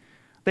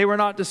 They were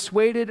not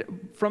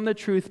dissuaded from the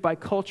truth by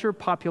culture,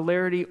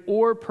 popularity,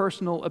 or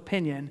personal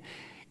opinion.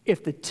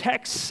 If the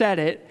text said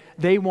it,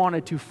 they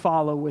wanted to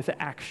follow with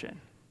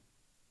action.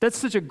 That's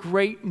such a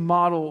great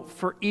model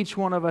for each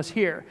one of us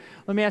here.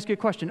 Let me ask you a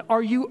question.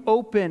 Are you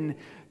open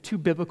to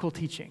biblical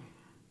teaching?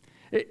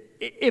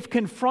 If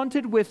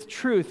confronted with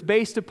truth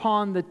based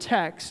upon the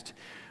text,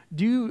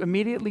 do you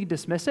immediately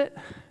dismiss it?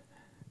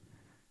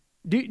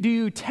 Do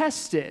you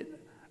test it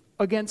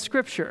against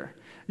Scripture?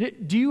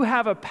 Do you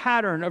have a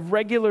pattern of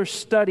regular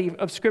study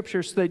of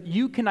Scripture so that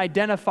you can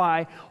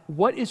identify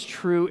what is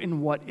true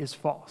and what is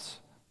false?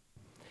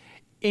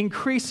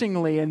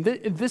 Increasingly, and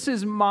this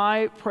is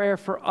my prayer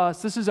for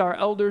us, this is our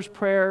elders'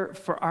 prayer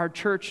for our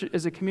church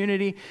as a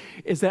community,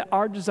 is that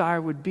our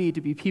desire would be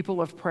to be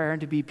people of prayer and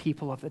to be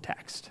people of the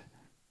text.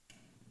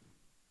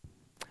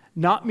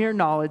 Not mere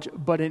knowledge,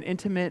 but an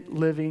intimate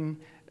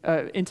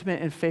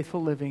and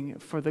faithful living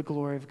for the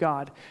glory of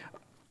God.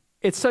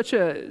 It's such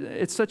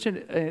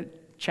a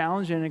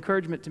challenge and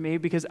encouragement to me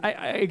because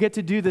I get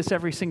to do this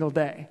every single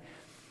day.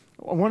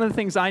 One of the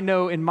things I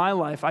know in my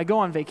life, I go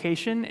on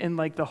vacation and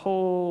like the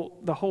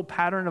whole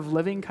pattern of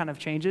living kind of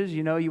changes.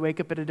 You know, you wake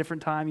up at a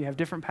different time, you have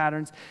different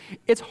patterns.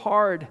 It's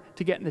hard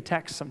to get in the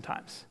text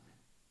sometimes.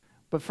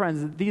 But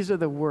friends, these are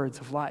the words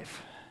of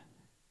life.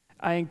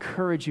 I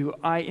encourage you,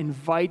 I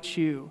invite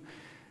you,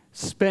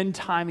 spend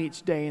time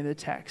each day in the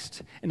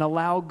text and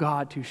allow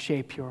God to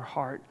shape your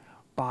heart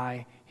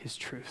by his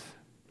truth.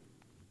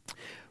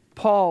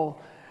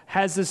 Paul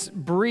has this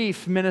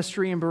brief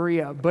ministry in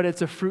Berea, but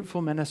it's a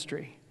fruitful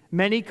ministry.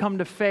 Many come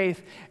to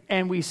faith,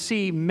 and we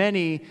see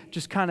many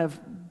just kind of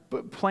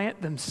plant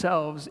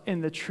themselves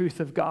in the truth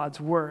of God's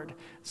word.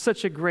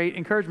 Such a great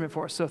encouragement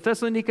for us. So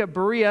Thessalonica,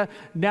 Berea,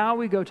 now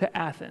we go to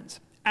Athens.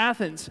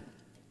 Athens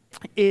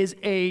is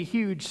a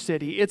huge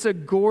city. It's a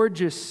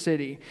gorgeous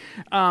city.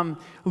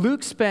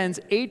 Luke spends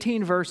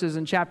 18 verses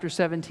in chapter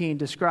 17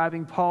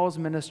 describing Paul's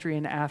ministry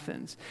in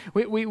Athens.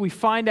 We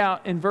find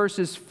out in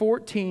verses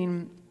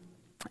 14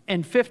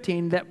 and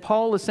 15 that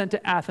Paul is sent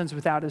to Athens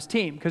without his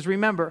team. Because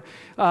remember,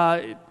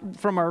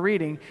 from our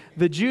reading,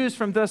 the Jews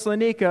from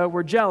Thessalonica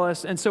were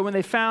jealous, and so when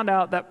they found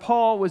out that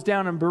Paul was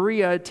down in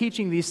Berea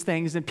teaching these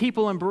things, and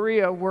people in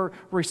Berea were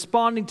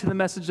responding to the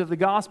message of the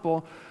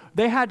gospel,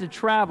 they had to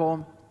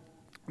travel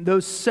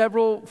those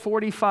several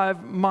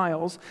 45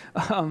 miles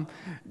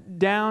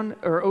down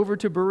or over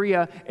to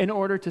Berea in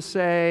order to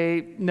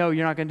say, no,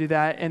 you're not going to do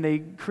that. And they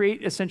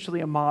create essentially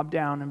a mob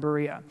down in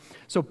Berea.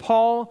 So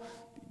Paul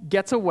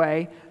gets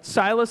away.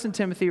 Silas and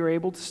Timothy are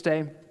able to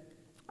stay.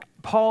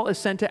 Paul is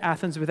sent to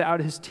Athens without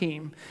his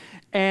team.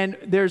 And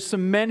there's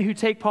some men who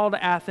take Paul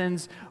to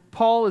Athens.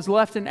 Paul is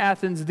left in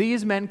Athens.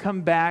 These men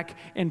come back,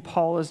 and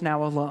Paul is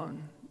now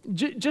alone.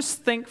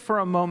 Just think for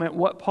a moment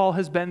what Paul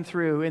has been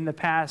through in the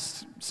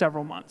past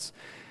several months.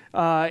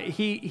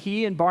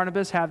 He and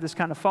Barnabas have this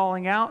kind of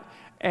falling out,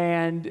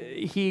 and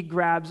he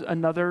grabs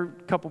another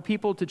couple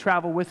people to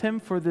travel with him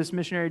for this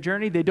missionary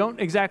journey. They don't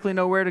exactly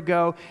know where to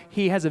go.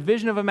 He has a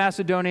vision of a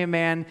Macedonian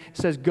man,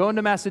 says, go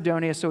into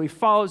Macedonia. So he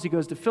follows, he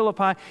goes to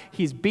Philippi,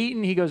 he's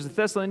beaten, he goes to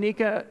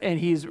Thessalonica, and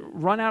he's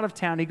run out of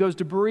town. He goes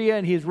to Berea,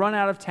 and he's run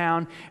out of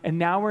town, and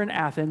now we're in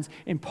Athens,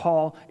 and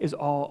Paul is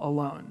all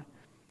alone.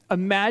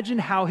 Imagine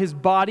how his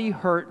body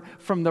hurt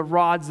from the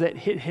rods that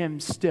hit him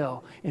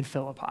still in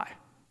Philippi.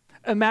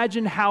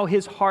 Imagine how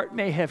his heart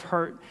may have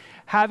hurt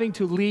having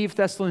to leave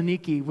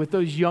Thessaloniki with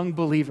those young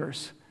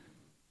believers.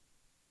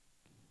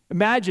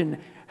 Imagine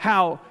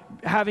how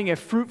having a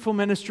fruitful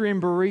ministry in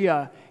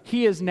Berea,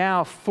 he is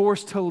now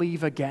forced to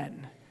leave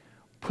again.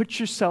 Put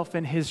yourself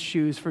in his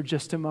shoes for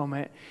just a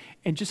moment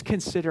and just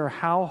consider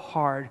how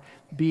hard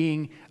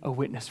being a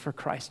witness for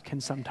Christ can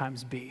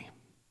sometimes be.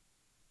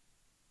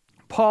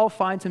 Paul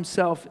finds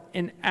himself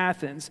in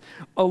Athens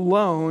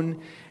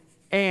alone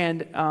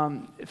and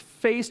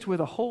faced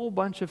with a whole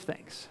bunch of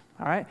things.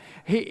 All right,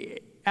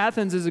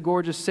 Athens is a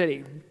gorgeous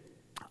city.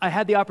 I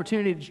had the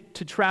opportunity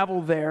to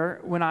travel there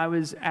when I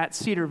was at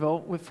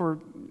Cedarville for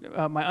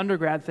my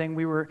undergrad thing.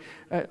 We were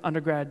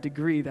undergrad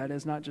degree, that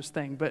is, not just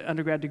thing, but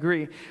undergrad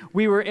degree.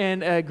 We were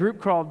in a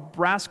group called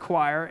Brass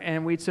Choir,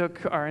 and we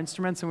took our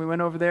instruments and we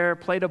went over there,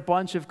 played a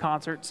bunch of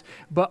concerts,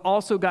 but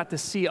also got to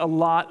see a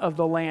lot of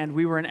the land.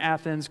 We were in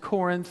Athens,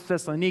 Corinth,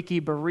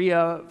 Thessaloniki,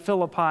 Berea,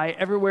 Philippi,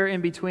 everywhere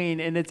in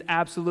between, and it's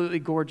absolutely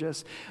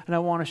gorgeous. And I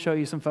want to show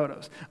you some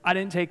photos. I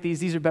didn't take these.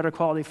 These are better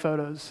quality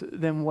photos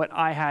than what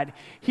I had.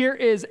 Here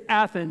is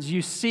Athens.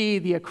 You see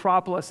the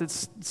Acropolis,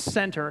 its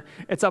center.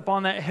 It's up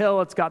on that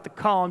hill. It's got the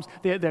columns.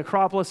 The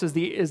Acropolis is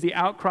the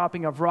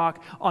outcropping of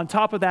rock. On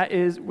top of that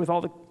is, with all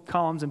the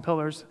columns and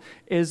pillars,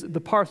 is the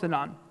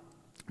Parthenon.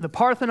 The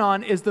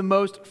Parthenon is the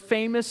most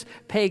famous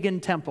pagan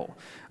temple.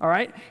 All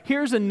right?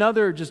 Here's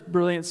another just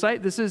brilliant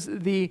site. This is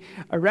the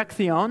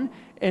Erechtheion,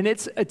 and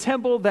it's a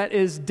temple that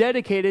is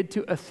dedicated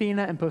to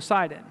Athena and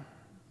Poseidon.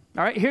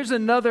 All right? Here's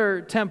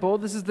another temple.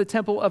 This is the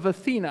Temple of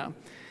Athena.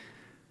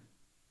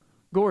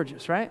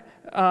 Gorgeous, right?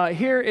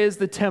 Here is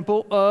the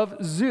Temple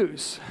of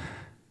Zeus.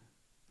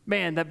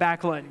 Man, that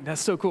backlighting,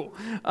 that's so cool.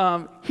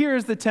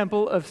 Here's the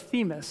Temple of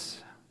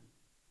Themis.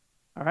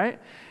 All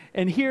right?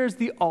 And here's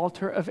the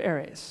altar of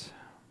Ares.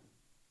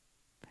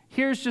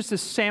 Here's just a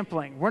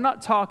sampling. We're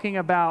not talking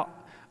about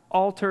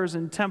altars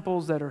and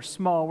temples that are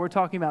small. We're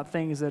talking about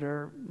things that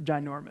are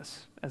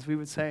ginormous, as we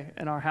would say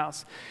in our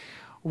house.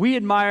 We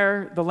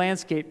admire the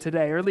landscape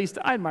today, or at least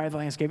I admire the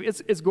landscape.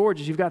 It's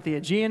gorgeous. You've got the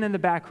Aegean in the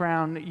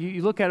background.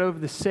 You look out over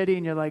the city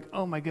and you're like,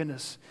 oh my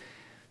goodness.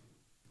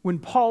 When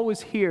Paul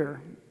was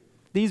here,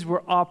 these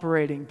were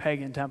operating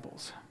pagan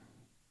temples.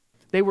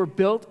 They were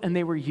built and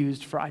they were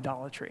used for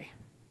idolatry.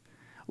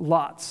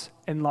 Lots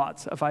and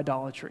lots of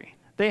idolatry.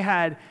 They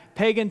had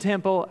pagan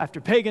temple after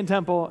pagan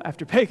temple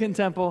after pagan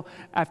temple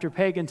after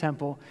pagan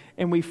temple.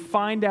 And we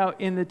find out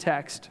in the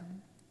text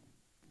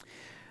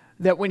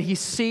that when he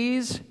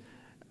sees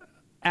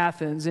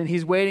Athens and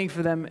he's waiting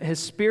for them, his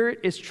spirit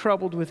is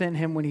troubled within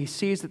him when he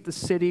sees that the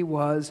city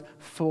was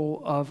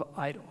full of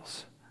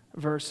idols.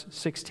 Verse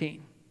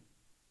 16.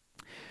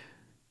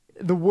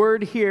 The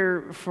word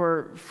here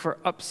for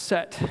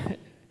upset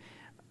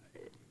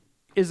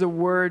is a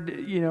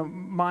word,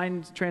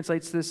 mine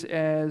translates this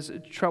as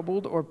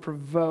troubled or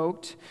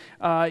provoked.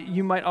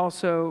 You might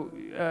also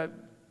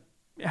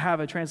have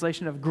a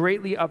translation of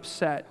greatly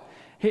upset.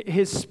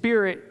 His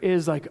spirit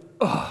is like,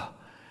 ugh.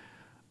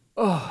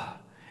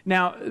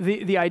 Now,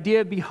 the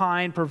idea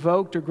behind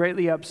provoked or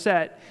greatly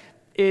upset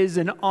is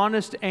an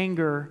honest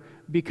anger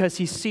because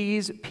he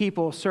sees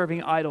people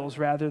serving idols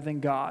rather than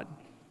God.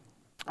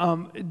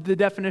 The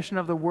definition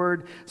of the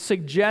word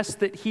suggests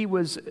that he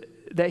was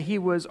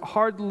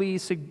hardly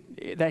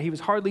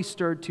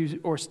stirred to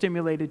or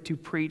stimulated to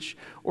preach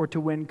or to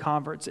win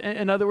converts.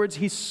 In other words,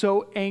 he's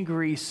so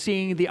angry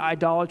seeing the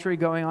idolatry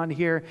going on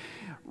here.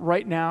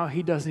 Right now,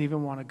 he doesn't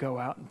even want to go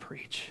out and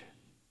preach.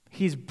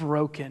 He's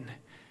broken.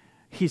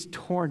 He's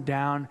torn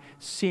down,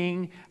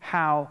 seeing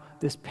how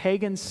this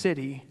pagan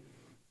city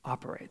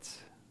operates.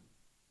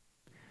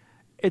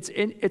 It's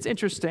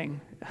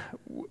interesting.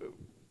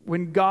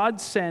 When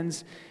God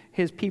sends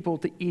his people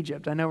to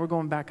Egypt, I know we're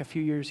going back a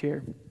few years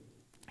here,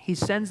 he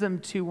sends them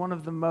to one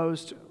of the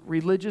most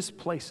religious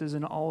places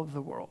in all of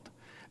the world.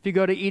 If you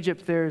go to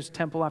Egypt, there's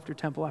temple after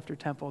temple after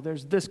temple.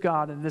 There's this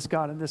God and this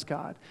God and this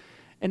God.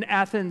 And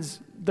Athens,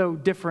 though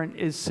different,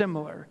 is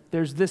similar.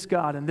 There's this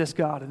God and this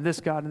God and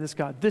this God and this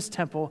God, this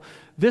temple,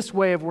 this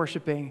way of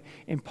worshiping.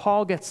 And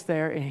Paul gets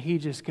there and he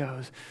just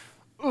goes,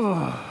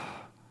 ugh.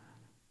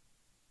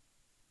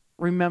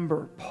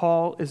 Remember,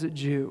 Paul is a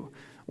Jew.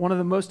 One of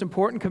the most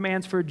important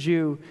commands for a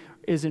Jew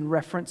is in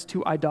reference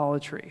to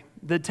idolatry.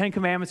 The 10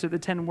 Commandments, or the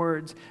 10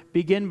 words,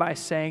 begin by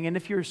saying, and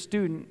if you're a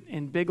student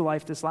in Big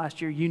Life this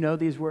last year, you know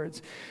these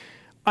words,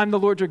 I'm the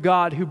Lord your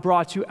God who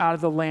brought you out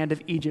of the land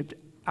of Egypt,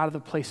 out of the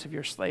place of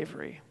your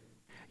slavery.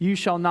 You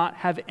shall not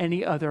have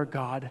any other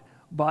God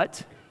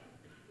but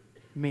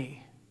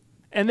me.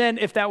 And then,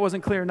 if that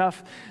wasn't clear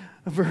enough,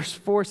 verse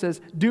 4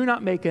 says, do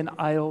not make an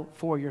idol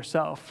for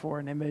yourself, for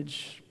an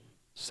image,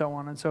 so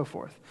on and so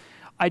forth.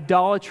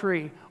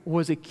 Idolatry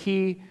was a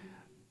key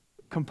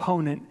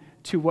component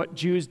to what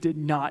Jews did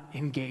not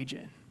engage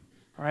in.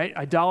 All right?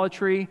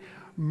 Idolatry,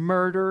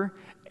 murder,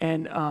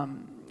 and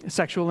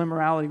sexual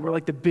immorality were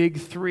like the big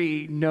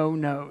three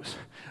no-nos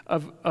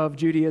of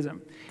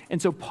Judaism.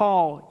 And so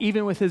Paul,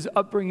 even with his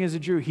upbringing as a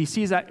Jew, he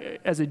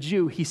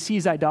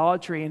sees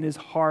idolatry, and his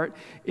heart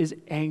is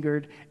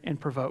angered and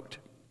provoked.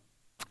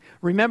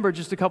 Remember,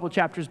 just a couple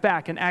chapters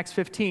back in Acts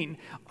 15,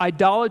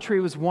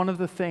 idolatry was one of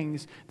the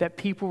things that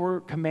people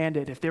were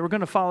commanded. If they were going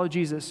to follow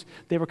Jesus,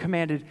 they were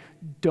commanded,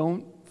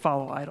 don't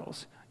follow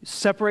idols.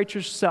 Separate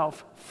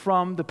yourself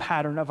from the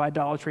pattern of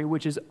idolatry,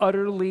 which is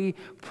utterly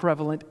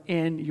prevalent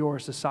in your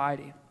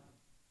society.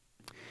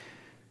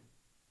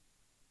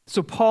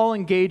 So Paul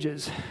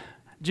engages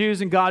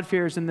Jews and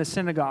God-fearers in the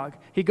synagogue.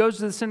 He goes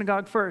to the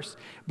synagogue first,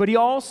 but he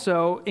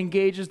also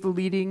engages the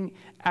leading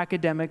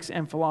academics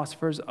and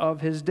philosophers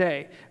of his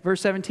day.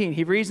 Verse 17,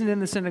 he reasoned in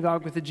the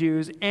synagogue with the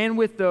Jews and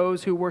with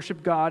those who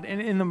worship God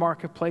and in the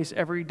marketplace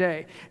every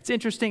day. It's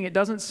interesting, it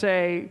doesn't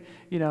say,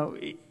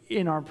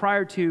 in our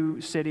prior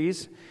two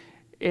cities,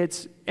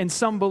 and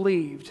some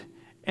believed.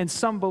 And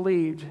some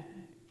believed.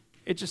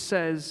 It just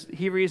says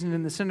he reasoned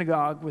in the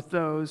synagogue with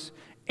those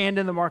and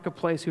in the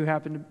marketplace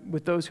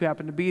with those who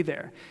happened to be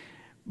there.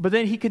 But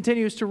then he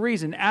continues to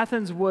reason.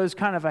 Athens was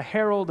kind of a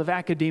herald of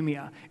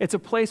academia. It's a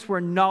place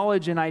where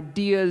knowledge and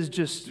ideas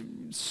just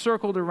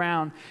circled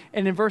around.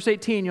 And in verse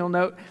 18, you'll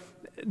note,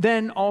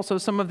 then also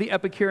some of the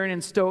Epicurean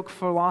and Stoic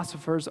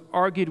philosophers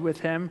argued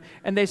with him,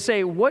 and they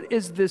say, what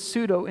is this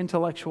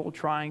pseudo-intellectual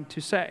trying to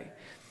say?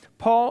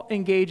 Paul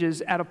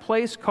engages at a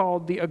place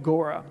called the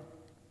Agora.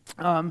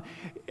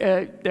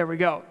 There we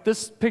go.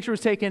 This picture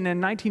was taken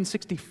in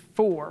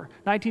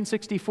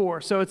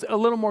 1964. So it's a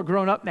little more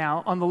grown up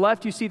now. On the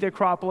left, you see the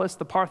Acropolis.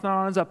 The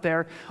Parthenon is up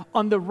there.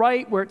 On the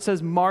right, where it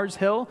says Mars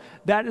Hill,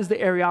 that is the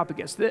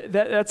Areopagus.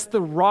 That's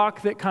the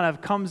rock that kind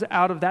of comes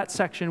out of that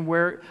section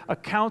where a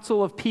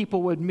council of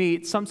people would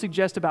meet. Some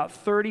suggest about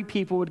 30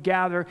 people would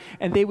gather,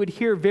 and they would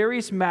hear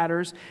various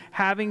matters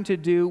having to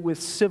do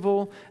with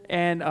civil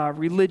and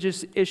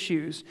religious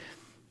issues.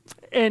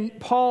 And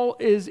Paul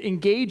is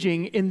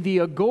engaging in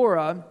the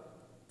Agora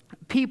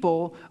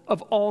people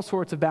of all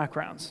sorts of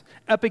backgrounds.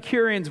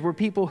 Epicureans were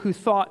people who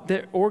thought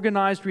that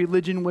organized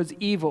religion was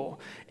evil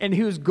and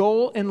whose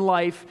goal in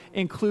life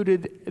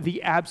included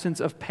the absence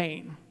of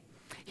pain.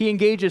 He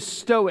engages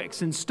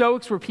Stoics, and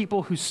Stoics were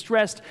people who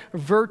stressed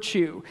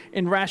virtue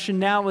and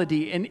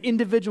rationality and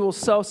individual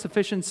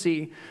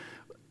self-sufficiency,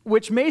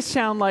 which may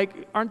sound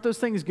like, aren't those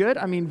things good?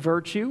 I mean,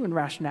 virtue and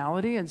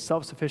rationality and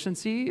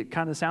self-sufficiency, it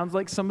kind of sounds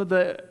like some of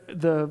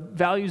the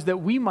values that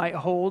we might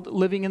hold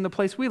living in the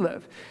place we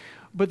live.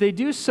 But they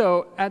do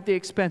so at the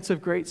expense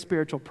of great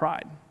spiritual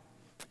pride.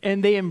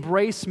 And they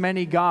embrace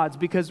many gods,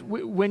 because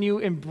when you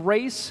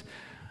embrace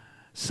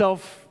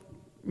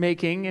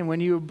self-making and when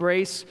you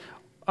embrace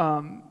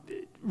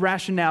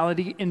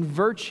rationality and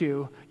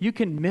virtue, you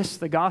can miss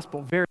the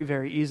gospel very,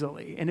 very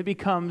easily. And it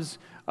becomes,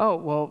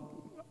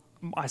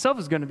 myself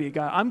is going to be a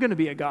God. I'm going to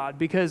be a God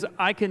because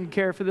I can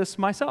care for this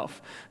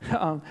myself.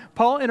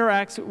 Paul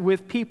interacts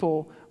with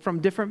people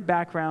from different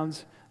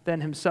backgrounds than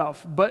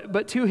himself.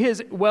 But to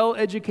his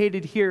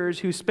well-educated hearers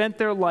who spent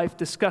their life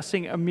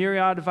discussing a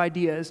myriad of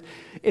ideas,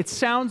 it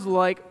sounds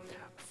like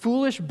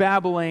foolish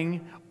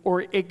babbling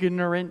or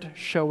ignorant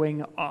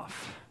showing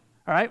off.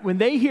 All right? When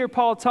they hear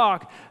Paul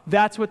talk,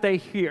 that's what they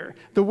hear.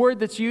 The word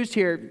that's used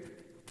here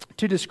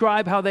to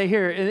describe how they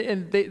hear,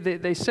 and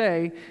they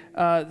say,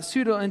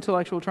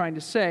 pseudo-intellectual trying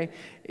to say,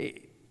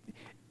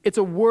 it's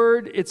a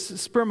word, it's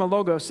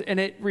spermologos, and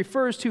it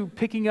refers to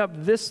picking up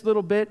this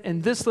little bit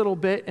and this little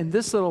bit and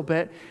this little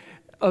bit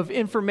of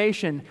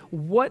information.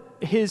 What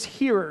his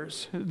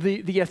hearers,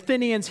 the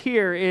Athenians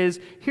hear is,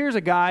 here's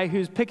a guy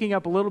who's picking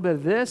up a little bit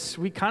of this,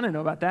 we kind of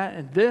know about that,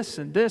 and this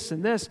and this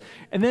and this,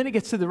 and then it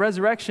gets to the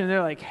resurrection, and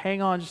they're like,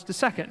 hang on just a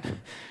second.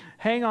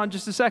 Hang on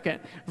just a second.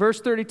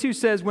 Verse 32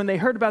 says, when they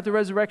heard about the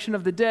resurrection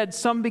of the dead,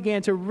 some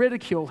began to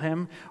ridicule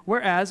him,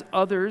 whereas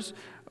others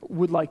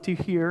would like to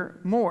hear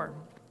more.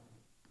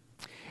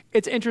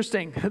 It's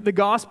interesting. The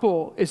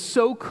gospel is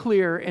so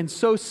clear and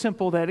so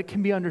simple that it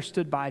can be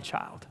understood by a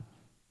child.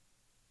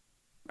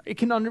 It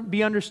can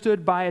be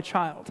understood by a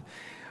child.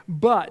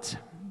 But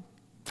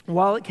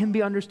while it can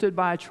be understood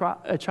by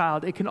a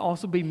child, it can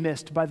also be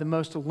missed by the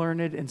most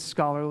learned and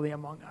scholarly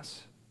among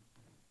us.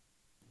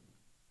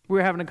 We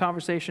were having a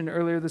conversation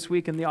earlier this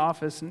week in the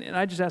office, and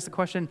I just asked the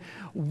question,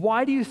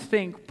 why do you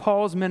think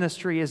Paul's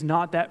ministry is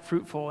not that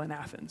fruitful in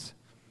Athens?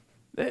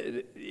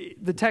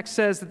 The text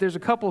says that there's a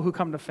couple who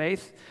come to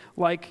faith,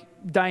 like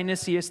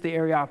Dionysius the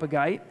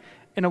Areopagite,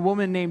 and a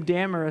woman named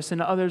Damaris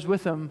and others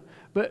with him.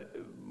 But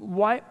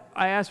why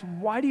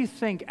do you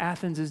think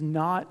Athens is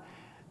not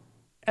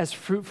as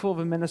fruitful of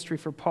a ministry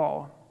for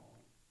Paul?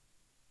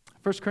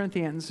 1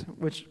 Corinthians,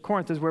 which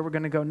Corinth is where we're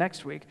going to go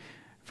next week,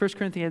 1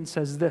 Corinthians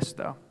says this,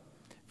 though.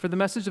 For the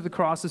message of the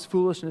cross is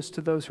foolishness to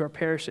those who are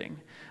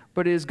perishing,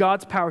 but it is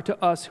God's power to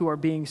us who are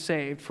being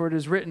saved. For it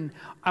is written,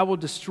 I will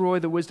destroy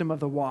the wisdom of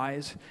the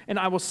wise, and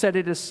I will set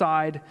it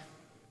aside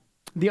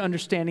the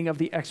understanding of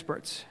the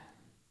experts.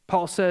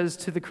 Paul says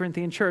to the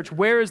Corinthian church,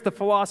 where is the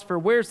philosopher?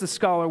 Where's the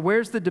scholar?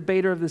 Where's the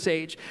debater of this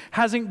age?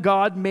 Hasn't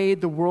God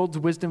made the world's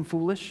wisdom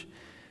foolish?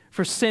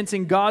 For since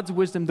in God's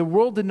wisdom, the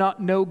world did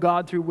not know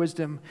God through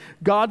wisdom,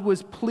 God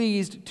was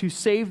pleased to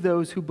save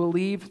those who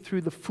believe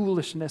through the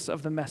foolishness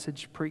of the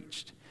message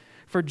preached.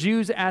 For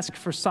Jews ask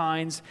for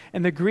signs,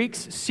 and the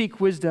Greeks seek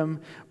wisdom,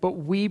 but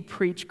we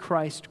preach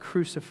Christ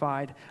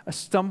crucified, a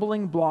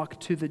stumbling block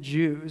to the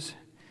Jews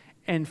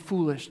and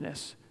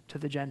foolishness to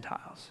the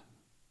Gentiles.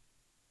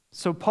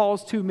 So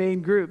Paul's two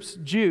main groups,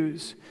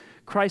 Jews,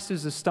 Christ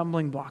is a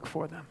stumbling block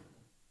for them.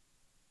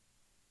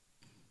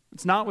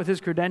 It's not with his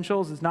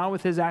credentials, it's not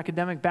with his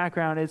academic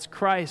background, it's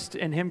Christ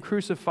and him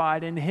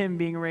crucified and him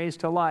being raised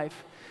to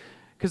life.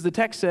 Because the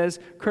text says,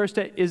 cursed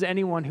is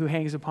anyone who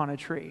hangs upon a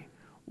tree.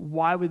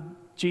 Why would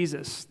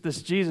Jesus,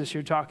 this Jesus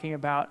you're talking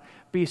about,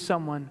 be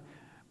someone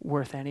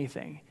worth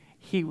anything?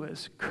 He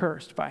was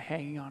cursed by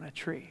hanging on a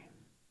tree.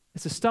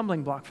 It's a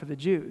stumbling block for the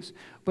Jews,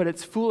 but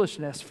it's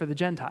foolishness for the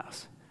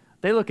Gentiles.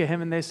 They look at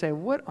him and they say,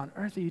 what on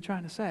earth are you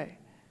trying to say?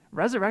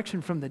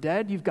 Resurrection from the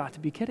dead? You've got to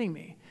be kidding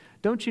me.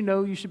 Don't you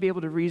know you should be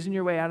able to reason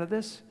your way out of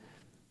this?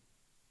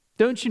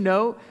 Don't you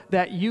know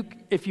that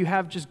if you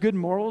have just good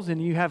morals and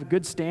you have a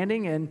good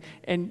standing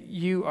and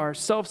you are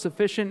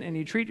self-sufficient and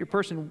you treat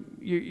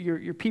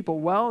your people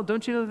well,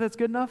 don't you know that that's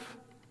good enough?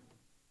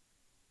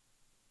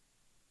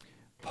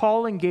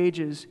 Paul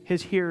engages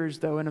his hearers,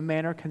 though, in a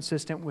manner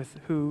consistent with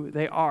who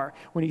they are.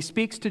 When he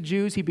speaks to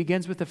Jews, he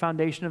begins with the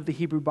foundation of the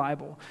Hebrew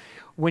Bible.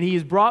 When he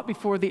is brought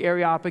before the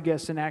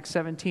Areopagus in Acts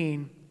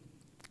 17,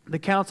 the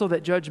council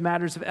that judged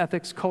matters of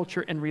ethics,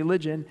 culture, and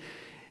religion,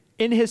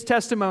 in his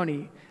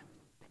testimony,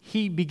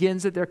 he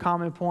begins at their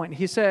common point.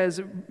 He says,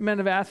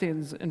 men of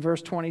Athens, in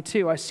verse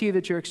 22, I see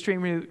that you're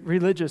extremely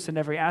religious in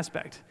every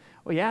aspect.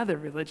 Well, yeah, they're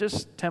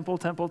religious. Temple,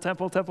 temple,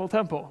 temple, temple,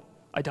 temple.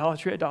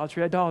 Idolatry,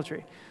 idolatry,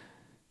 idolatry.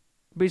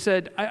 But he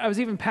said, I was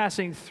even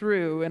passing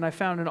through, and I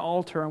found an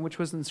altar on which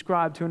was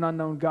inscribed to an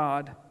unknown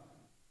God.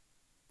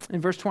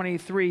 In verse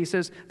 23, he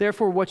says,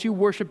 therefore, what you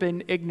worship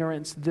in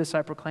ignorance, this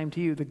I proclaim to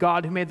you. The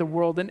God who made the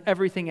world and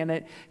everything in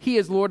it, he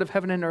is Lord of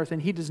heaven and earth,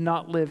 and he does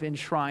not live in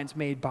shrines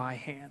made by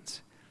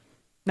hands.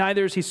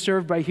 Neither is he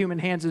served by human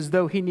hands as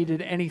though he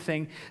needed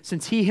anything,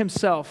 since he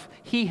himself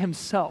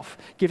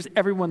gives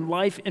everyone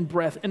life and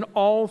breath in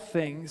all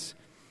things.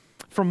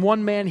 From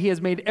one man he has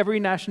made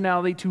every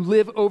nationality to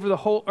live over the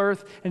whole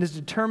earth and has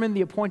determined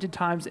the appointed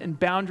times and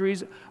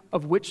boundaries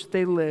of which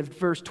they lived.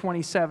 Verse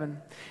 27.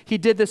 He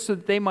did this so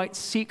that they might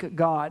seek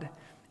God,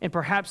 and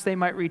perhaps they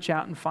might reach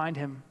out and find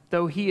him,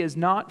 though he is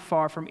not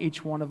far from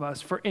each one of us.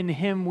 For in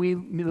him we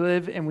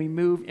live and we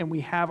move and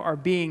we have our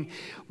being.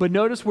 But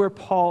notice where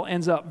Paul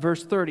ends up,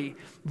 verse 30.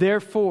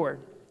 Therefore,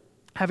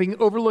 having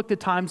overlooked the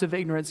times of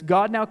ignorance,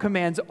 God now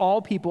commands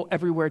all people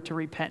everywhere to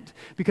repent.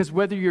 Because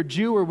whether you're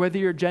Jew or whether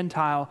you're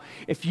Gentile,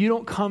 if you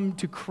don't come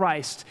to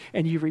Christ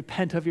and you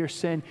repent of your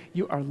sin,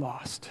 you are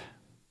lost.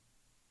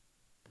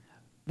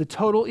 The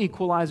total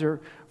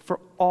equalizer for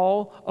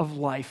all of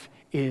life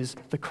is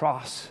the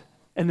cross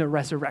and the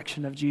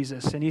resurrection of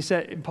Jesus.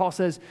 And Paul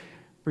says,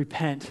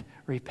 repent,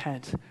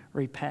 repent,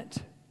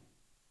 repent.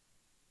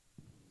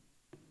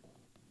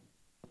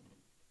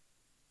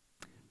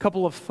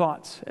 Couple of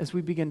thoughts as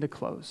we begin to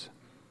close.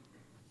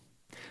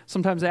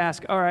 Sometimes I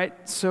ask, all right,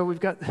 so we've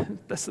got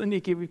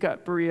Thessaloniki, we've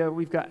got Berea,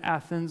 we've got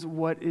Athens.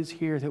 What is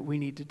here that we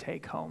need to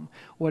take home?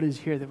 What is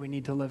here that we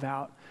need to live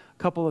out? A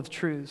couple of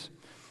truths.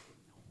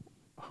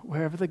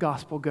 Wherever the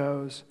gospel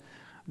goes,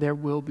 there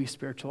will be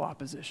spiritual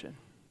opposition.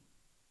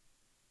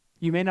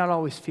 You may not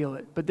always feel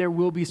it, but there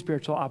will be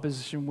spiritual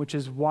opposition, which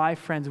is why,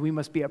 friends, we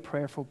must be a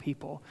prayerful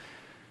people,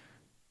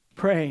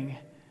 praying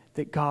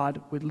that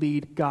God would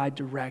lead, guide,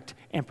 direct,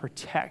 and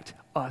protect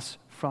us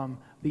from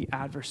the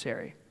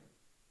adversary.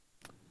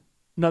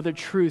 Another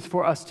truth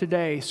for us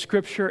today: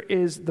 Scripture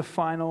is the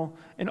final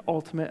and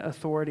ultimate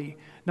authority.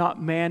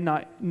 Not man,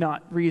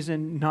 not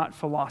reason, not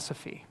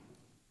philosophy.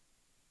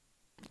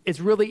 It's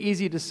really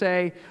easy to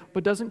say,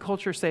 but doesn't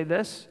culture say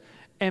this?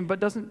 But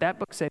doesn't that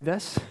book say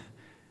this?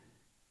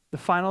 The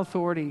final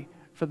authority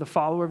for the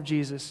follower of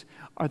Jesus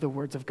are the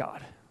words of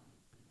God.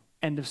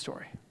 End of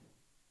story.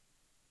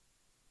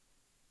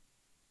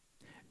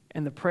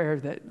 And the prayer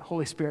that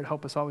Holy Spirit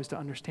help us always to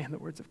understand the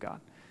words of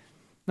God.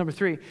 Number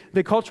 3,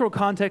 the cultural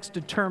context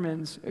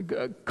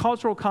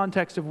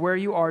of where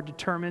you are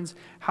determines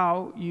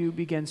how you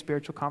begin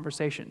spiritual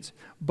conversations.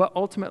 But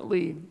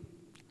ultimately,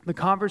 the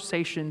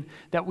conversation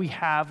that we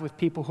have with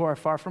people who are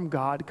far from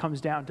God comes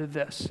down to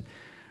this: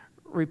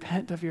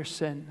 repent of your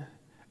sin.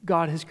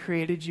 God has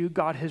created you.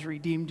 God has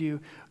redeemed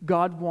you.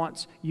 God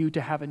wants you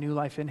to have a new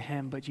life in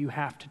Him, but you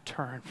have to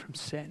turn from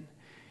sin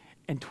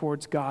and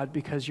towards God,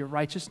 because your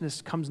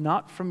righteousness comes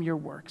not from your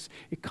works.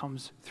 It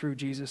comes through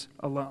Jesus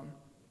alone.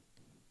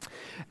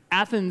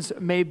 Athens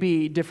may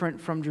be different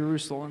from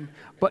Jerusalem,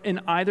 but in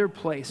either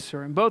place,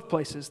 or in both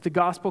places, the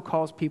gospel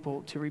calls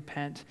people to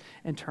repent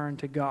and turn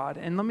to God.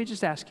 And let me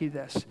just ask you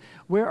this: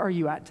 where are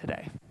you at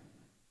today?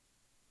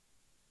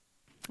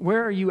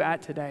 Where are you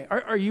at today?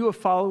 Are you a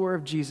follower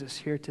of Jesus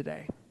here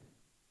today?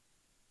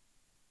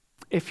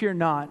 If you're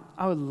not,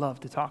 I would love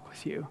to talk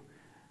with you.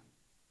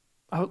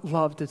 I would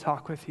love to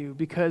talk with you,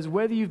 because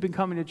whether you've been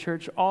coming to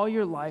church all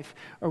your life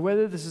or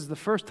whether this is the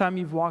first time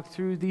you've walked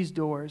through these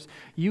doors,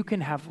 you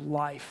can have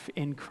life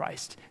in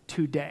Christ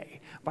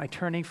today by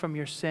turning from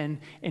your sin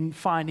and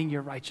finding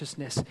your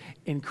righteousness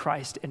in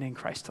Christ and in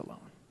Christ alone.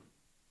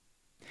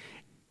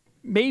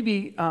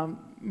 Maybe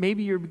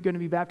you're going to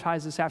be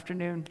baptized this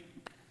afternoon.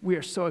 We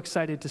are so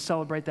excited to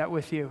celebrate that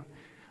with you.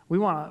 We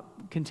want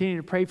to continue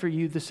to pray for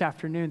you this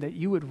afternoon, that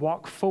you would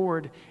walk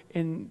forward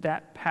in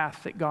that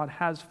path that God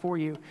has for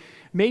you.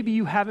 Maybe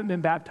you haven't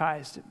been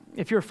baptized.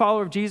 If you're a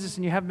follower of Jesus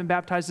and you haven't been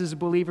baptized as a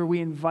believer,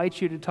 we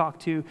invite you to talk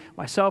to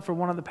myself or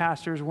one of the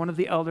pastors, one of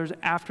the elders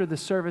after the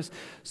service,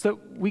 so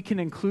that we can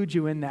include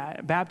you in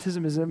that.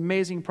 Baptism is an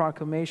amazing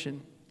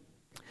proclamation.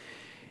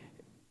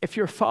 If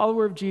you're a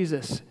follower of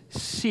Jesus,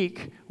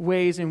 seek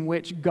ways in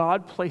which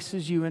God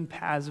places you in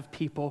paths of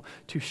people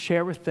to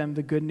share with them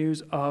the good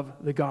news of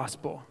the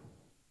gospel.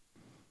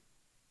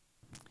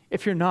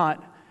 If you're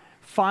not,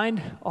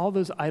 find all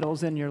those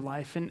idols in your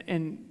life.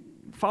 And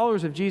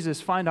followers of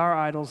Jesus, find our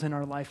idols in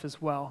our life as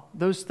well.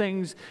 Those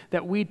things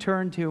that we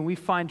turn to and we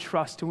find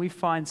trust and we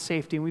find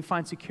safety and we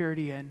find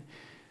security in.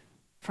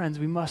 Friends,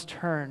 we must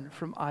turn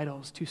from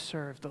idols to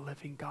serve the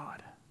living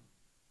God.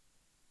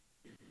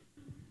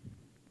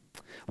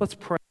 Let's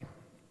pray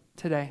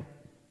today.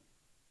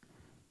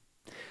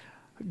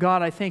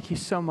 God, I thank you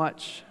so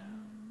much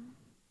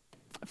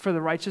for the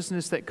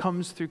righteousness that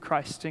comes through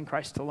Christ and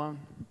Christ alone.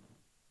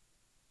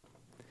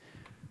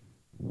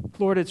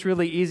 Lord, it's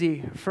really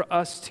easy for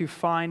us to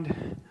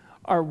find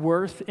our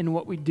worth in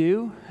what we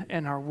do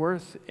and our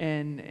worth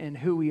in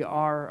who we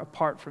are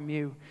apart from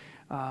you.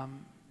 But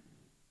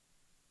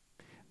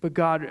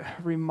God,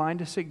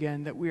 remind us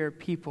again that we are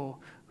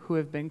people who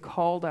have been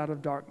called out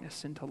of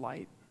darkness into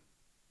light.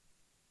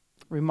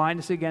 Remind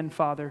us again,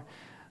 Father,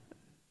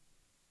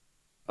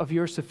 of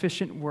your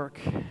sufficient work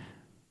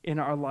in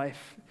our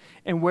life.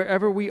 And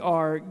wherever we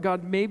are,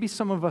 God, maybe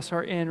some of us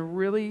are in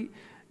really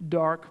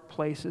dark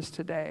places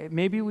today.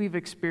 Maybe we've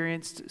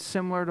experienced,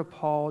 similar to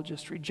Paul,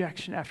 just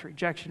rejection after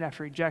rejection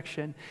after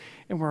rejection,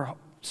 and we're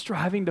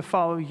striving to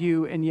follow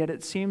you, and yet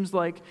it seems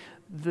like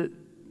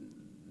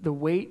the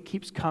weight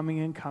keeps coming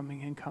and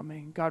coming and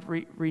coming. God,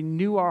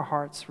 renew our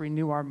hearts,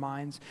 renew our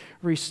minds,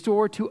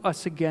 restore to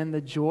us again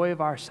the joy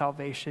of our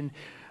salvation.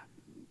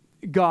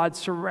 God,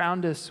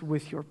 surround us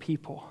with your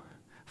people,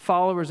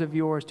 followers of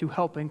yours, to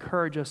help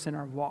encourage us in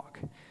our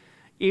walk.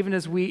 Even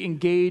as we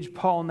engage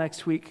Paul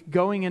next week,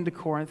 going into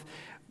Corinth,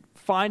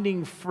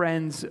 finding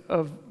friends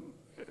who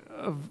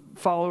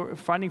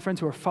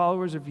are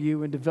followers of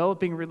you and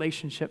developing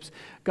relationships.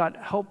 God,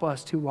 help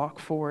us to walk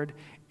forward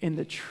in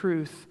the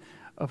truth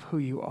of who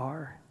you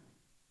are.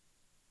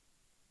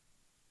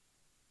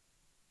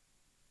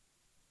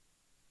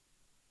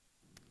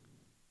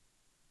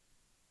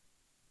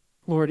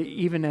 Lord,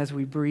 even as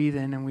we breathe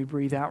in and we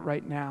breathe out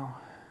right now,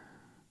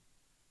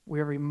 we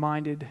are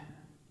reminded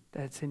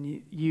that it's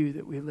in you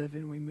that we live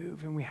and we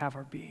move and we have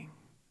our being.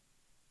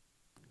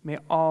 May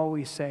all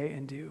we say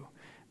and do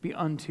be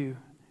unto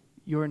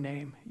your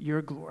name,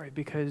 your glory,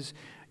 because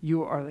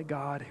you are the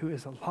God who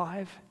is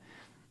alive.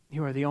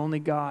 You are the only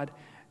God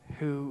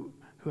who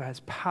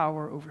has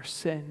power over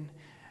sin.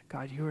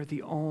 God, you are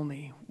the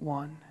only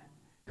one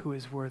who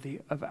is worthy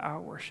of our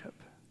worship.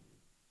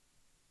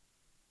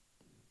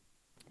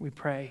 We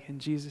pray in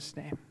Jesus'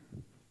 name.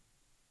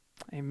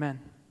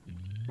 Amen.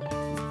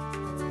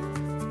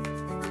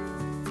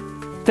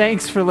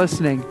 Thanks for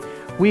listening.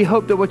 We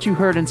hope that what you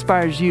heard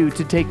inspires you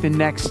to take the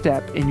next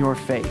step in your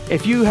faith.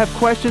 If you have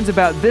questions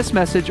about this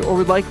message or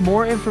would like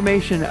more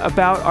information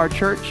about our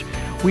church,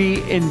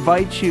 we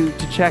invite you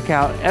to check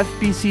out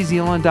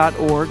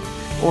fbczeeland.org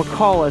or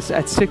call us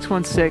at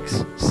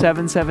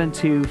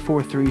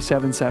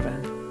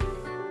 616-772-4377.